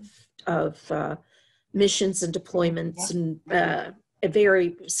of missions and Yeah. deployments, and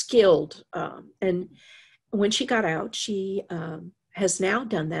very skilled. And when she got out, she has now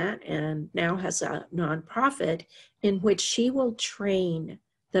done that and now has a nonprofit in which she will train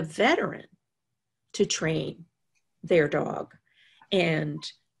the veteran to train their dog. And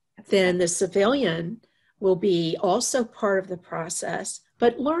That's then the civilian will be also part of the process,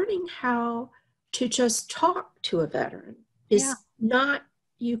 but learning how to just talk to a veteran yeah. is not,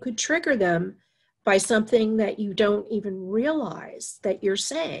 you could trigger them by something that you don't even realize that you're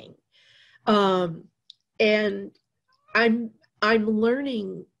saying. Um, and I'm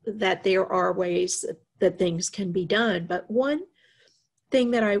learning that there are ways that things can be done. But one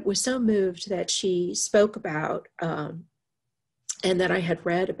thing that I was so moved that she spoke about, and that I had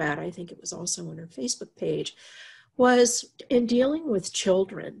read about, I think it was also on her Facebook page, was in dealing with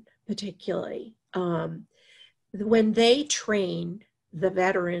children, particularly. When they train the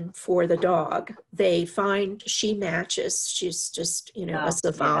veteran for the dog, they find she matches. She's just, a Oh, yeah.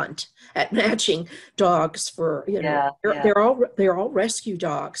 savant at matching dogs for, Yeah. they're, Yeah. they're all rescue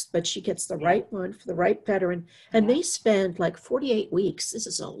dogs, but she gets the Yeah. right one for the right veteran. And Yeah. they spend like 48 weeks. This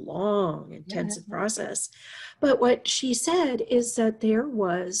is a long, Yeah. intensive process. But what she said is that there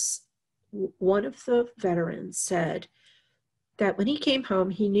was one of the veterans said that when he came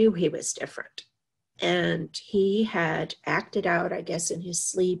home, he knew he was different, and he had acted out, I guess, in his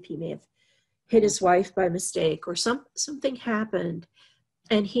sleep. He may have hit his wife by mistake, or something happened.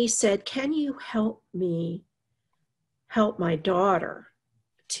 And he said, can you help me help my daughter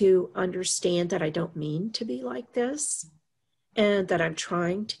to understand that I don't mean to be like this, and that I'm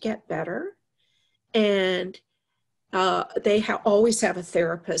trying to get better? And they always have a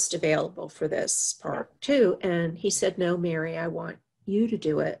therapist available for this Yeah. part too. And he said, no, Mary, I want you to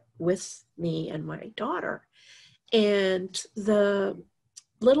do it with me and my daughter. And the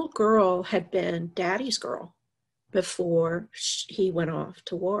little girl had been daddy's girl before he went off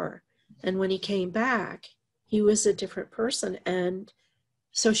to war. And when he came back, he was a different person. And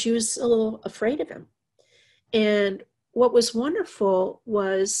so she was a little afraid of him. And what was wonderful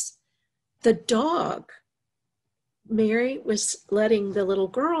was the dog. Mary was letting the little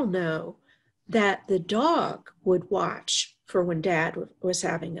girl know that the dog would watch for when Dad was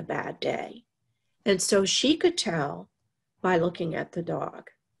having a bad day. And so she could tell by looking at the dog.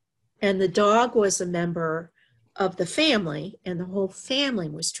 And the dog was a member of the family, and the whole family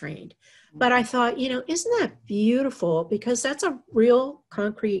was trained. But I thought, isn't that beautiful? Because that's a real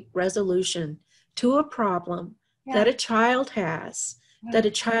concrete resolution to a problem that a child has, that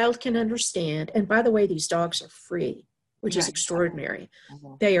a child can understand. And by the way, these dogs are free, which is extraordinary.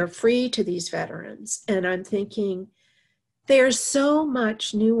 They are free to these veterans. And I'm thinking, there's so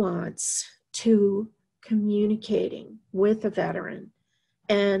much nuance to communicating with a veteran,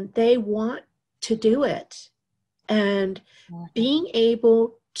 and they want to do it. And being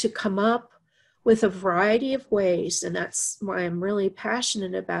able to come up with a variety of ways, and that's why I'm really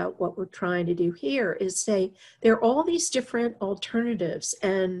passionate about what we're trying to do here, is say there are all these different alternatives,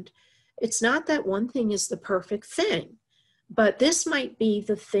 and it's not that one thing is the perfect thing, but this might be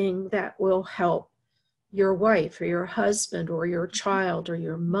the thing that will help your wife or your husband or your child or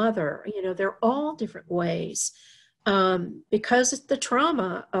your mother. They're all different ways, because the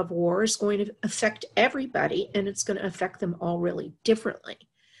trauma of war is going to affect everybody, and it's going to affect them all really differently.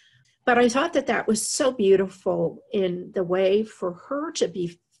 But I thought that was so beautiful in the way for her to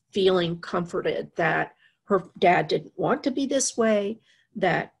be feeling comforted that her dad didn't want to be this way,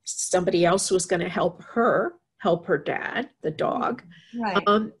 that somebody else was going to help her dad, the dog,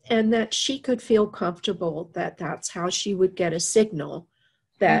 and that she could feel comfortable that that's how she would get a signal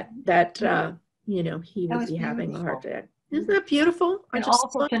that he would be having a hard day. Isn't that beautiful? And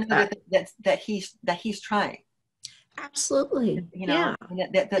also to know that he's trying. Absolutely. And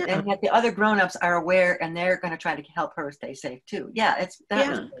that the other grown-ups are aware, and they're going to try to help her stay safe too. Was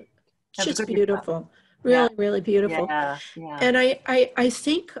great. She's beautiful. Really, really beautiful. And I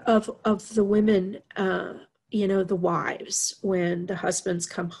think of the women, the wives, when the husbands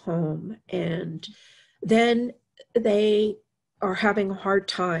come home and then they are having a hard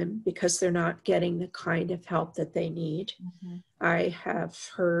time because they're not getting the kind of help that they need. I have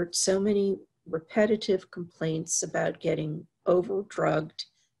heard so many repetitive complaints about getting overdrugged,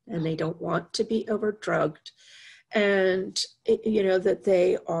 and they don't want to be overdrugged. And, that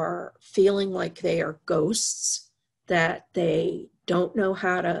they are feeling like they are ghosts, that they don't know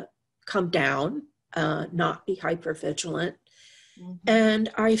how to come down, not be hypervigilant.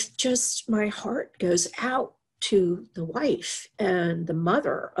 And my heart goes out to the wife and the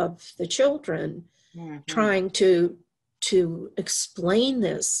mother of the children, trying to explain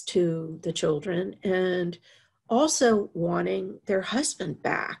this to the children, and also wanting their husband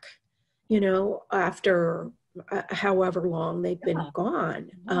back, after however long they've been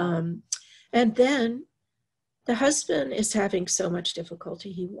gone. And then the husband is having so much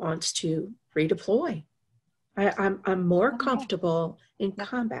difficulty, he wants to redeploy. I'm more comfortable in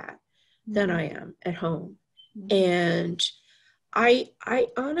combat than I am at home. And I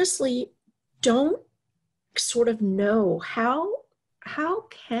honestly don't sort of know how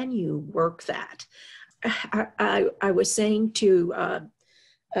can you work that. I was saying to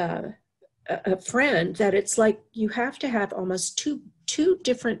a friend that it's like you have to have almost two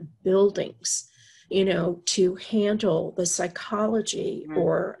different buildings, to handle the psychology,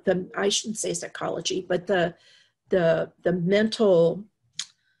 or I shouldn't say psychology, but the mental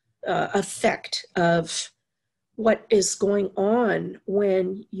effect of what is going on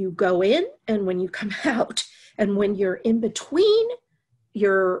when you go in and when you come out. And when you're in between,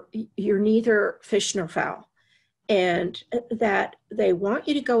 you're neither fish nor fowl. And that they want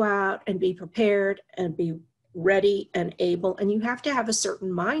you to go out and be prepared and be ready and able. And you have to have a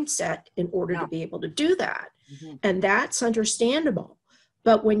certain mindset in order to be able to do that. And that's understandable.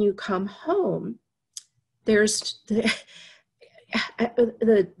 But when you come home, there's the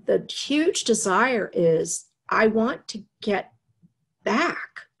huge desire is, I want to get back.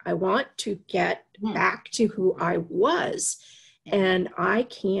 I want to get back to who I was, and I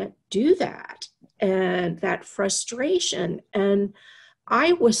can't do that. And that frustration. And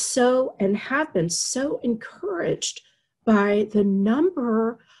I was so, and have been so encouraged by the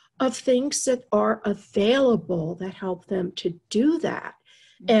number of things that are available that help them to do that,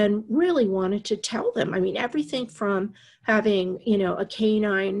 and really wanted to tell them. I mean, everything from having, a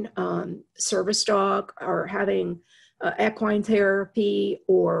canine service dog, or having equine therapy,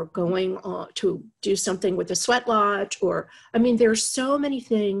 or going on to do something with the sweat lodge, or, there's so many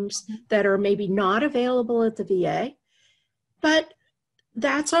things that are maybe not available at the VA, but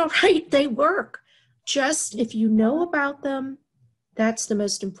that's all right. They work. just if you know about them, that's the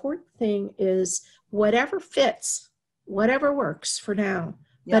most important thing, is whatever fits, whatever works for now.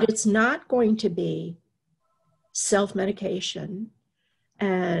 Yeah. But it's not going to be self-medication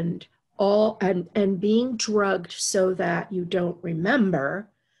and being drugged so that you don't remember.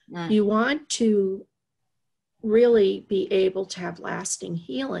 You want to really be able to have lasting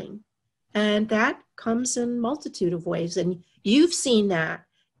healing. And that comes in a multitude of ways. And you've seen that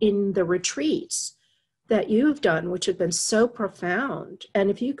in the retreats that you've done, which have been so profound. And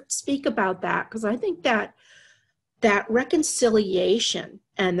if you could speak about that, because I think that reconciliation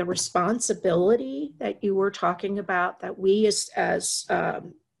and the responsibility that you were talking about, that we as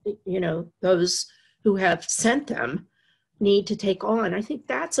those who have sent them need to take on, I think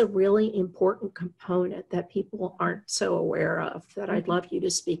that's a really important component that people aren't so aware of, that I'd love you to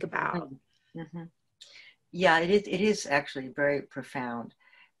speak about. Mm-hmm. Yeah, it is actually very profound.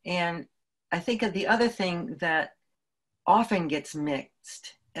 And I think of the other thing that often gets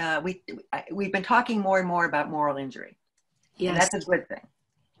mixed, we've been talking more and more about moral injury. Yes. And that's a good thing.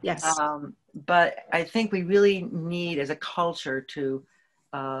 Yes. But I think we really need, as a culture, to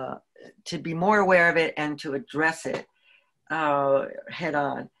be more aware of it and to address it head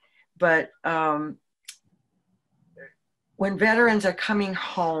on. But when veterans are coming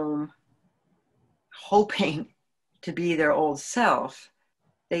home hoping to be their old self,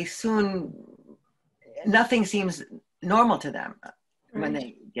 nothing seems normal to them when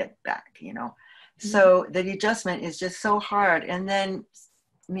they get back, So the adjustment is just so hard. And then,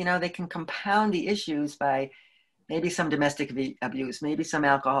 they can compound the issues by maybe some domestic abuse, maybe some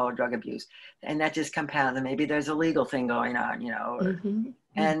alcohol or drug abuse. And that just compounds. And maybe there's a legal thing going on,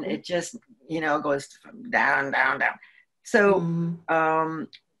 and it just, goes down, down, down. So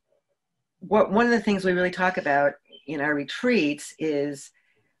one of the things we really talk about in our retreats is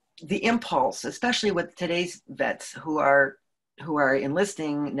the impulse, especially with today's vets who are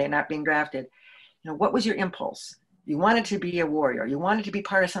enlisting, they're not being drafted. What was your impulse? You wanted to be a warrior. You wanted to be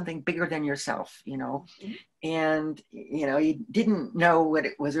part of something bigger than yourself, and, you didn't know what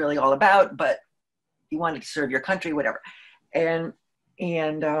it was really all about, but you wanted to serve your country, whatever. And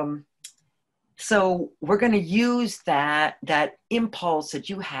so we're going to use that impulse that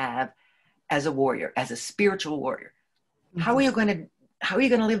you have as a warrior, as a spiritual warrior. How are you going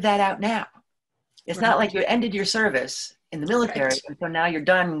to live that out now? It's not like you ended your service in the military, and so now you're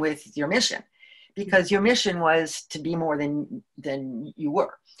done with your mission, because your mission was to be more than you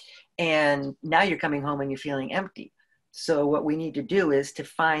were. And now you're coming home and you're feeling empty. So what we need to do is to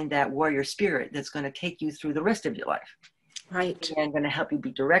find that warrior spirit that's going to take you through the rest of your life. Right. And going to help you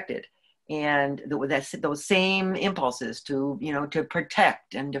be directed. And those same impulses to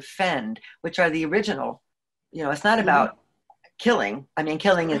protect and defend, which are the original, it's not about killing. I mean,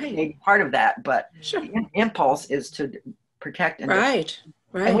 killing is maybe part of that, but the impulse is to protect and defend. Right.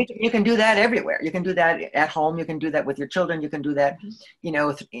 And you can do that everywhere. You can do that at home. You can do that with your children. You can do that,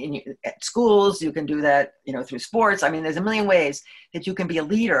 at schools. You can do that, through sports. I mean, there's a million ways that you can be a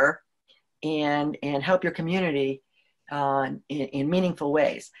leader and help your community in meaningful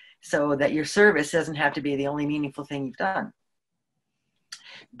ways, so that your service doesn't have to be the only meaningful thing you've done.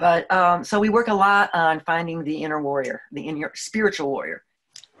 But so we work a lot on finding the inner warrior, the inner spiritual warrior,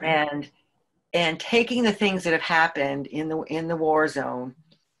 and taking the things that have happened in the war zone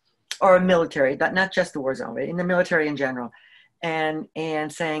or military, but not just the war zone, but in the military in general, and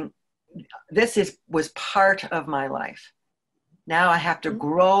saying, this was part of my life. Now I have to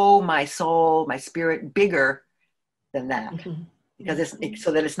grow my soul, my spirit bigger than that, because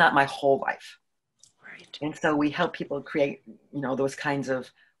so that it's not my whole life. Right. And so we help people create, those kinds of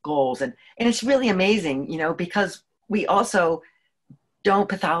goals, and it's really amazing, because we also don't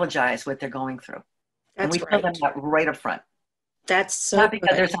pathologize what they're going through. And we tell them that right up front. That's so not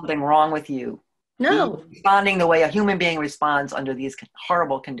because there's something wrong with you. No. You're responding the way a human being responds under these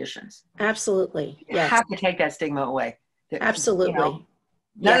horrible conditions. Absolutely. You have to take that stigma away. Absolutely.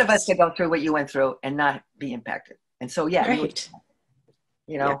 None of us can go through what you went through and not be impacted. And so, and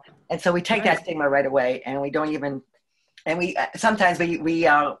so we take that stigma right away, and we don't even, and we sometimes we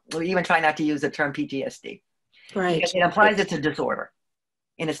even try not to use the term PTSD. Right. Because it implies it's a disorder,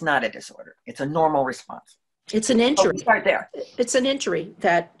 and it's not a disorder. It's a normal response. It's an injury. So we start there. It's an injury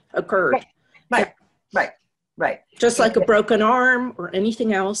that occurred. Right. Just like a broken arm or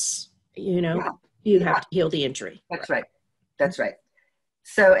anything else, you have to heal the injury. That's right.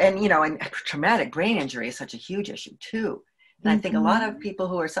 So, and traumatic brain injury is such a huge issue too. And I think a lot of people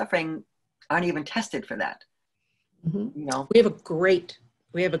who are suffering aren't even tested for that. We have a great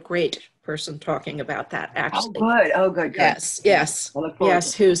We have a great person talking about that, Oh, actually. good. Oh, good, good. Yes, yes, I look forward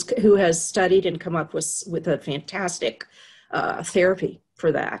yes. to it. Who has studied and come up with a fantastic therapy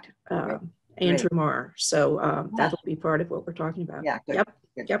for that, Okay, Andrew great. Marr. So Yeah, that'll be part of what we're talking about. yeah, good, Yep,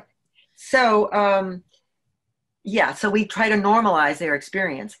 good. yep. So, yeah, so we try to normalize their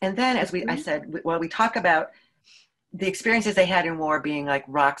experience. And then, I Mhm. said, well, we talk about the experiences they had in war being like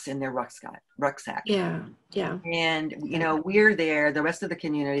rocks in their rucksack. Yeah, yeah. And, Yeah. we're there, the rest of the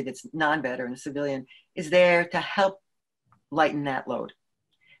community that's non-veteran, civilian, is there to help lighten that load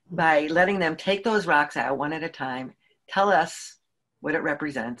by letting them take those rocks out one at a time, tell us what it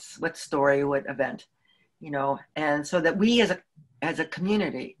represents, what story, what event, and so that we as a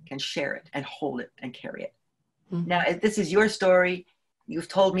community can share it and hold it and carry it. Now, Mhm. if this is your story, you've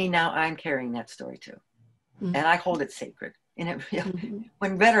told me, now I'm carrying that story too. And I hold it sacred. And Mhm.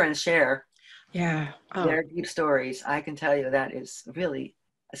 when veterans share Yeah. Oh, their deep stories, I can tell you that is really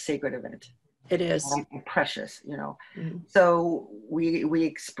a sacred event. it is. And precious. Mhm. So we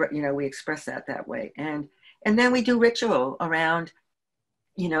express that way, and then we do ritual around,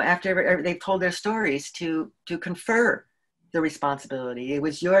 after they've told their stories, to confer the responsibility. It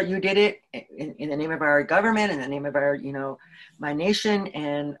was you did it in the name of our government, in the name of our, my nation,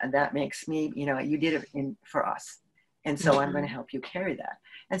 and that makes me, you did it for us, and so I'm going to Mhm. help you carry that.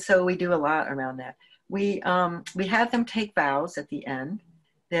 And so we do a lot around that. We have them take vows at the end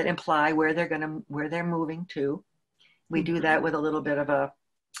that imply where they're moving to. We do that Mhm. with a little bit of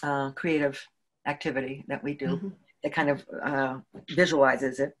a creative activity that we do Mhm. that kind of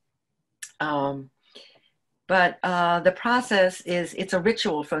visualizes it. Um, but the process it's a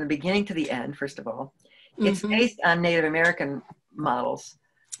ritual from the beginning to the end, first of all. It's Mhm. based on Native American models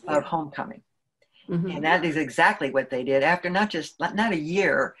of Yeah. homecoming. And Mhm. that is exactly what they did after not a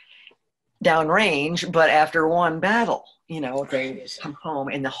year downrange, but after one battle. They Right. come home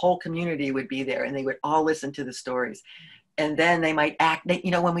and the whole community would be there and they would all listen to the stories. And then they might act,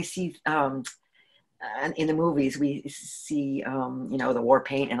 when we see in the movies, we see, the war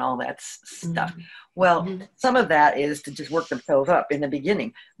paint and all that stuff. Mhm. Well, Mhm. some of that is to just work themselves up in the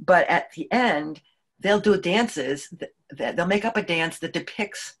beginning, but at the end, they'll do dances that they'll make up a dance that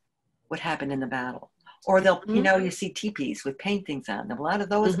depicts what happened in the battle. Or Mhm. you see teepees with paintings on them. A lot of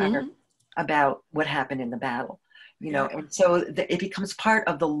those are Mhm. about what happened in the battle, Yeah. and so it becomes part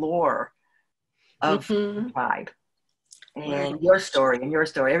of the lore of the Mhm. tribe. Right. And your story,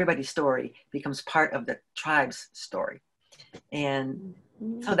 everybody's story becomes part of the tribe's story. And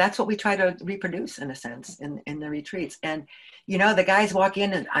Mhm. so that's what we try to reproduce in a sense in the retreats. And the guys walk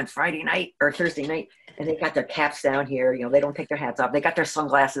in on Friday night or Thursday night and they got their caps down here, they don't take their hats off, they got their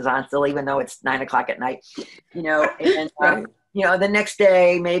sunglasses on still even though it's 9 o'clock at night, and Right. the next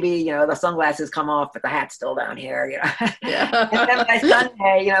day maybe the sunglasses come off but the hat's still down here. And then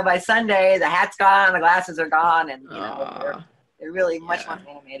Yeah. by Sunday the hat's gone, the glasses are gone, and Aw, they're really much more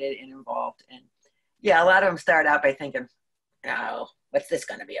yeah. animated and involved. And yeah, a lot of them start out by thinking, oh, what's this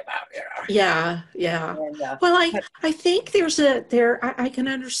going to be about? Yeah, yeah. And Well, but I think I can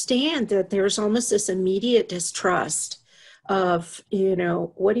understand that there's almost this immediate distrust of,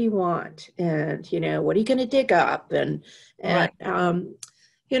 what do you want? And, what are you going to dig up? And right,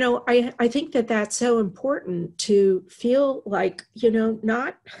 I think that that's so important to feel like,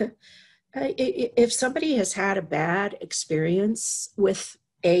 not if somebody has had a bad experience with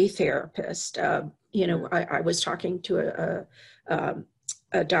a therapist. I was talking to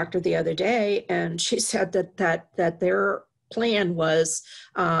a doctor the other day, and she said that their plan was,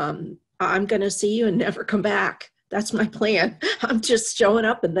 I'm going to see you and never come back. That's my plan. I'm just showing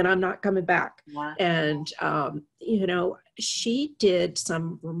up and then I'm not coming back. yeah, And she did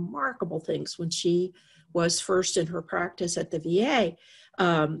some remarkable things when she was first in her practice at the VA.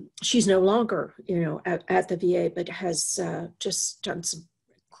 She's no longer, at the VA, but has just done some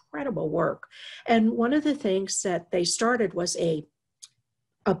incredible work. And one of the things that they started was a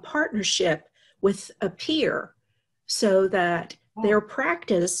partnership with a peer so that oh, their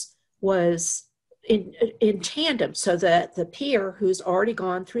practice was in tandem, so that the peer who's already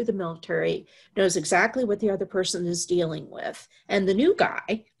gone through the military knows exactly what the other person is dealing with, and the new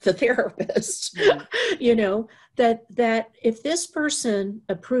guy, the therapist, mm, that if this person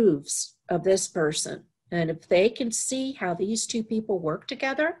approves of this person, and if they can see how these two people work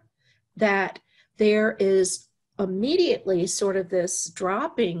together, that there is immediately sort of this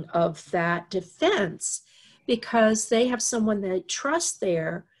dropping of that defense, because they have someone they trust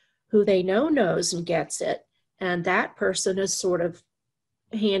there who they know knows and gets it. And that person is sort of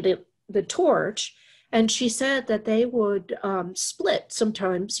handed the torch. And she said that they would split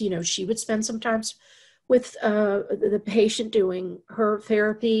sometimes. She would spend sometimes with the patient doing her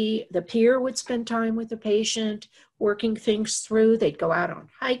therapy. The peer would spend time with the patient, working things through. They'd go out on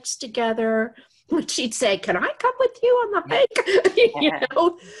hikes together. She'd say, "Can I come with you on the hike?" You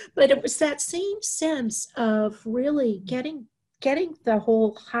know, but it was that same sense of really getting the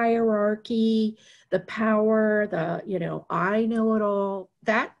whole hierarchy, the power, the, you know, I know it all,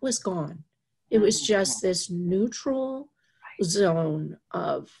 that was gone. It was just this neutral zone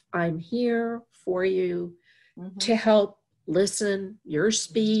of, I'm here for you to help, listen, your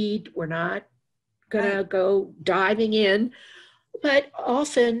speed. We're not gonna go diving in. But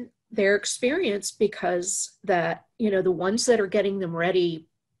often their experience, because that, you know, the ones that are getting them ready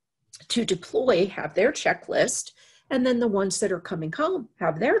to deploy have their checklist, and then the ones that are coming home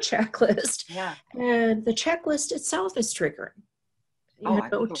have their checklist. Yeah. And the checklist itself is triggering, you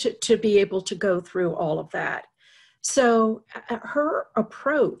know, to be able to go through all of that. So her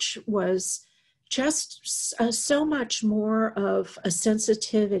approach was just so much more of a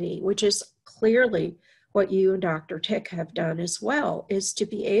sensitivity, which is clearly what you and Dr. Tick have done as well, is to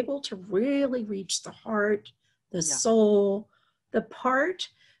be able to really reach the heart, the soul, the part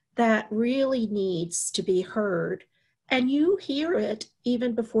that really needs to be heard. And you hear it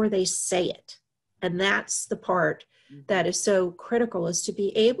even before they say it. And that's the part that is so critical, is to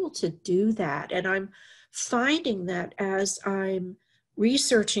be able to do that. And I'm finding that as I'm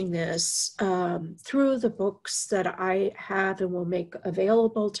researching this through the books that I have and will make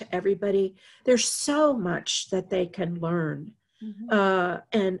available to everybody, there's so much that they can learn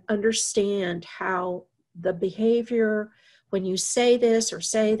and understand how the behavior, when you say this or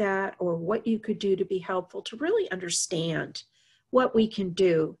say that, or what you could do to be helpful, to really understand what we can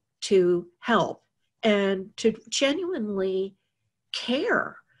do to help and to genuinely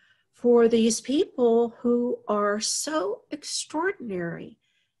care for these people who are so extraordinary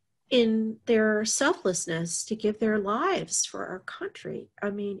in their selflessness to give their lives for our country. I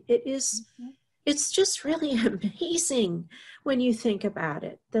mean, it's just really amazing when you think about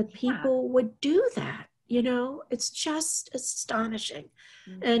it, that people would do that. You know, it's just astonishing.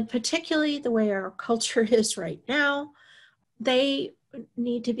 And particularly the way our culture is right now, they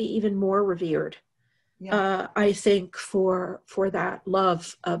need to be even more revered. I think for that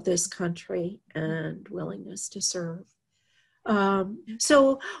love of this country and willingness to serve.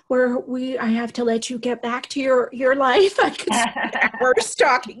 So I have to let you get back to your life. I could spend hours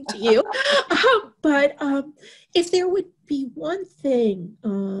talking to you. But if there would be one thing,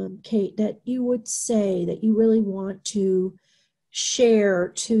 Kate, that you would say that you really want to share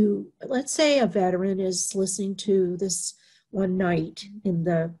to, let's say a veteran is listening to this one night in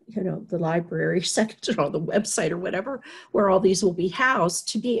the, you know, the library section or the website or whatever, where all these will be housed,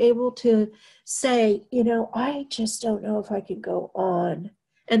 to be able to say, you know, I just don't know if I can go on.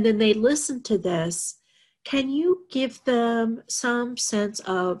 And then they listen to this. Can you give them some sense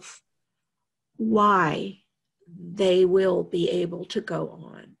of why they will be able to go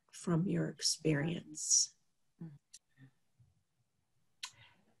on from your experience?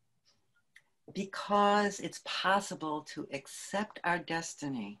 Because it's possible to accept our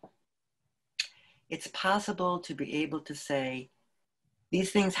destiny. It's possible to be able to say,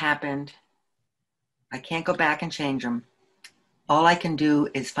 these things happened. I can't go back and change them. All I can do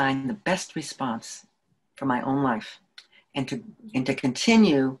is find the best response for my own life and to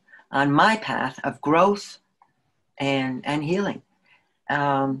continue on my path of growth and healing.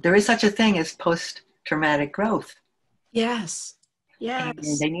 There is such a thing as post-traumatic growth. Yes. Yes.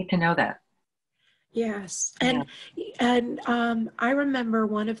 And they need to know that. Yes. And I remember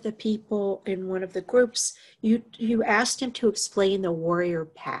one of the people in one of the groups, you asked him to explain the warrior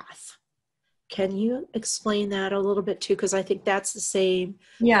path. Can you explain that a little bit too? Because I think that's the same.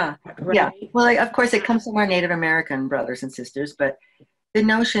 Yeah. Right? Yeah. Well, of course, it comes from our Native American brothers and sisters, but the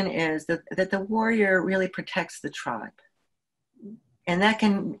notion is that the warrior really protects the tribe. And that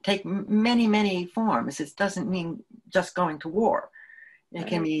can take many, many forms. It doesn't mean just going to war. It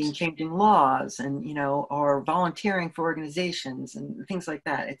can mean changing laws and, you know, or volunteering for organizations and things like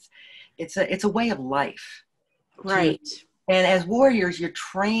that. It's a way of life. Right. And as warriors, you're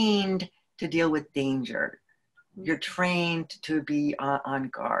trained to deal with danger. You're trained to be on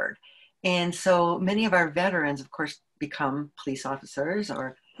guard. And so many of our veterans, of course, become police officers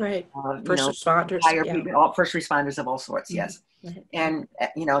or first responders. Hire people, first responders of all sorts. Yes. Right. And,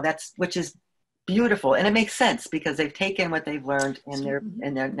 you know, which is beautiful, and it makes sense because they've taken what they've learned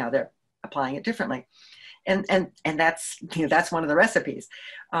and now they're applying it differently, and that's, you know, that's one of the recipes.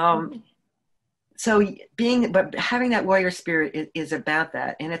 So but having that warrior spirit is about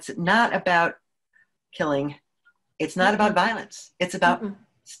that, and it's not about killing, it's not about violence, it's about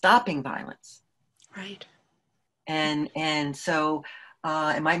stopping violence. Right. And so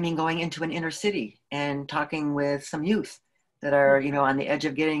it might mean going into an inner city and talking with some youth that are, you know, on the edge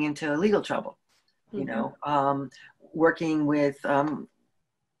of getting into legal trouble, you know, working with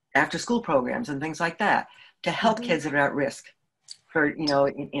after school programs and things like that to help kids that are at risk for, you know,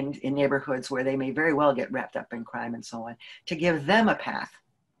 in neighborhoods where they may very well get wrapped up in crime and so on, to give them a path.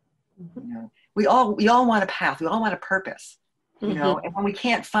 You know, we all want a path. We all want a purpose, you know, and when we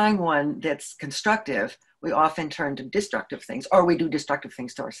can't find one that's constructive, we often turn to destructive things, or we do destructive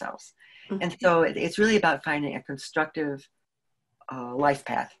things to ourselves. And so it's really about finding a constructive life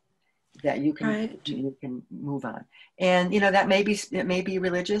path that you can you can move on. And, you know, that may be, it may be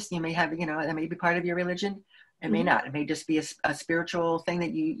religious. You may have, you know, that may be part of your religion. It may not. It may just be a spiritual thing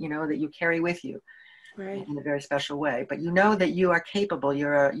that you know, that you carry with you in a very special way. But you know that you are capable.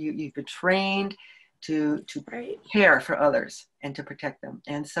 You've been trained to care for others and to protect them.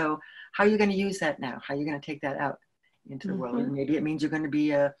 And so how are you going to use that now? How are you going to take that out into the world? And maybe it means you're going to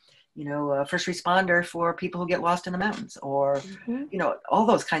be a first responder for people who get lost in the mountains, or, you know, all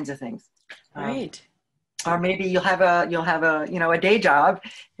those kinds of things. Or maybe you'll have a, you know, a day job,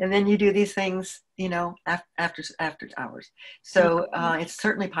 and then you do these things, you know, after hours. So it's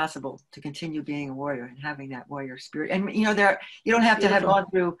certainly possible to continue being a warrior and having that warrior spirit. And, you know, you don't have to have gone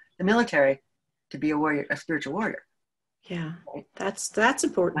through the military to be a warrior, a spiritual warrior. Yeah, right? That's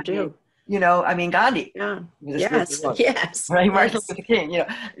important too. You know, I mean, Gandhi. Yeah. Was a yes. Right. Martin Luther King. You know,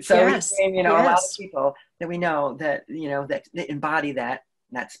 so you know, a lot of people that we know that, you know, that embody that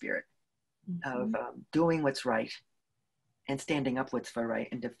spirit of doing what's right and standing up what's for right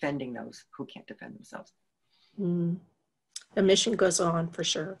and defending those who can't defend themselves. The mission goes on for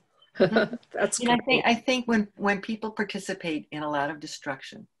sure. That's you know, I think when people participate in a lot of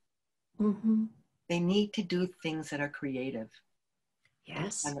destruction, they need to do things that are creative.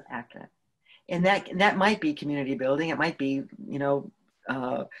 Yes. Kind of act that. And that might be community building. It might be, you know,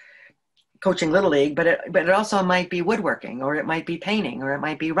 coaching Little League, but it also might be woodworking, or it might be painting, or it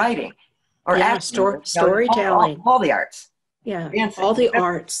might be writing, or acting, storytelling. All the arts. Yeah. Dancing. All the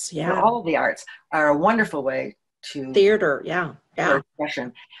arts. Yeah. All of the arts are a wonderful way to theater. Yeah. Yeah.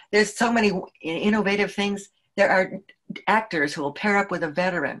 Expression. There's so many innovative things. There are actors who will pair up with a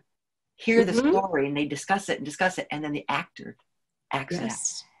veteran, hear the story, and they discuss it, and then the actor acts it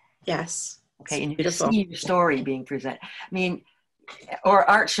out. Yes. Okay, and you see your story being presented. I mean, or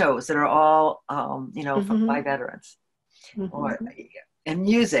art shows that are all, you know, by veterans. And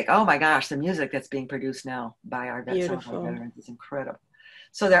music. Oh my gosh, the music that's being produced now by our veterans is incredible.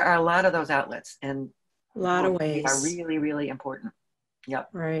 So there are a lot of those outlets, and a lot of ways are really, really important. Yep.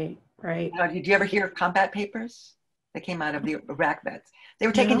 Right. You know, did you ever hear of combat papers that came out of the Iraq vets? They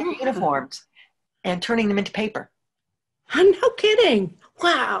were taking their uniforms and turning them into paper. No kidding.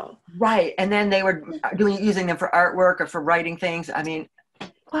 Wow. Right. And then they were using them for artwork or for writing things. I mean,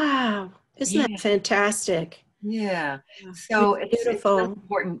 wow. Isn't that fantastic? Yeah. So it's really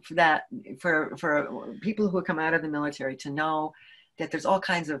important for that, for people who come out of the military to know that there's all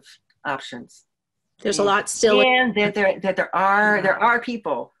kinds of options. There's a lot still. And that there are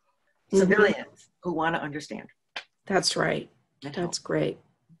people, civilians, who want to understand. That's right. That's great.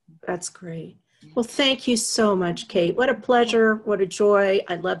 That's great. Well, thank you so much, Kate. What a pleasure. What a joy.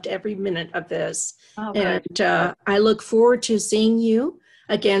 I loved every minute of this. And I look forward to seeing you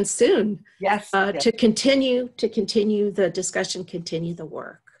again soon. Yes. To continue the discussion, continue the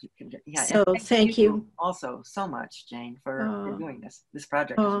work. Yeah. So thank you also so much, Jane, for doing this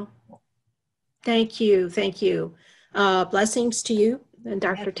project. Thank you. Thank you. Blessings to you and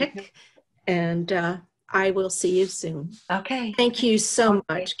Dr. Tick. And I will see you soon. Okay. Thank you so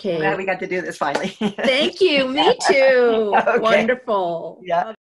much, Kate. I'm glad we got to do this finally. Thank you. Me too. Wonderful. Yeah.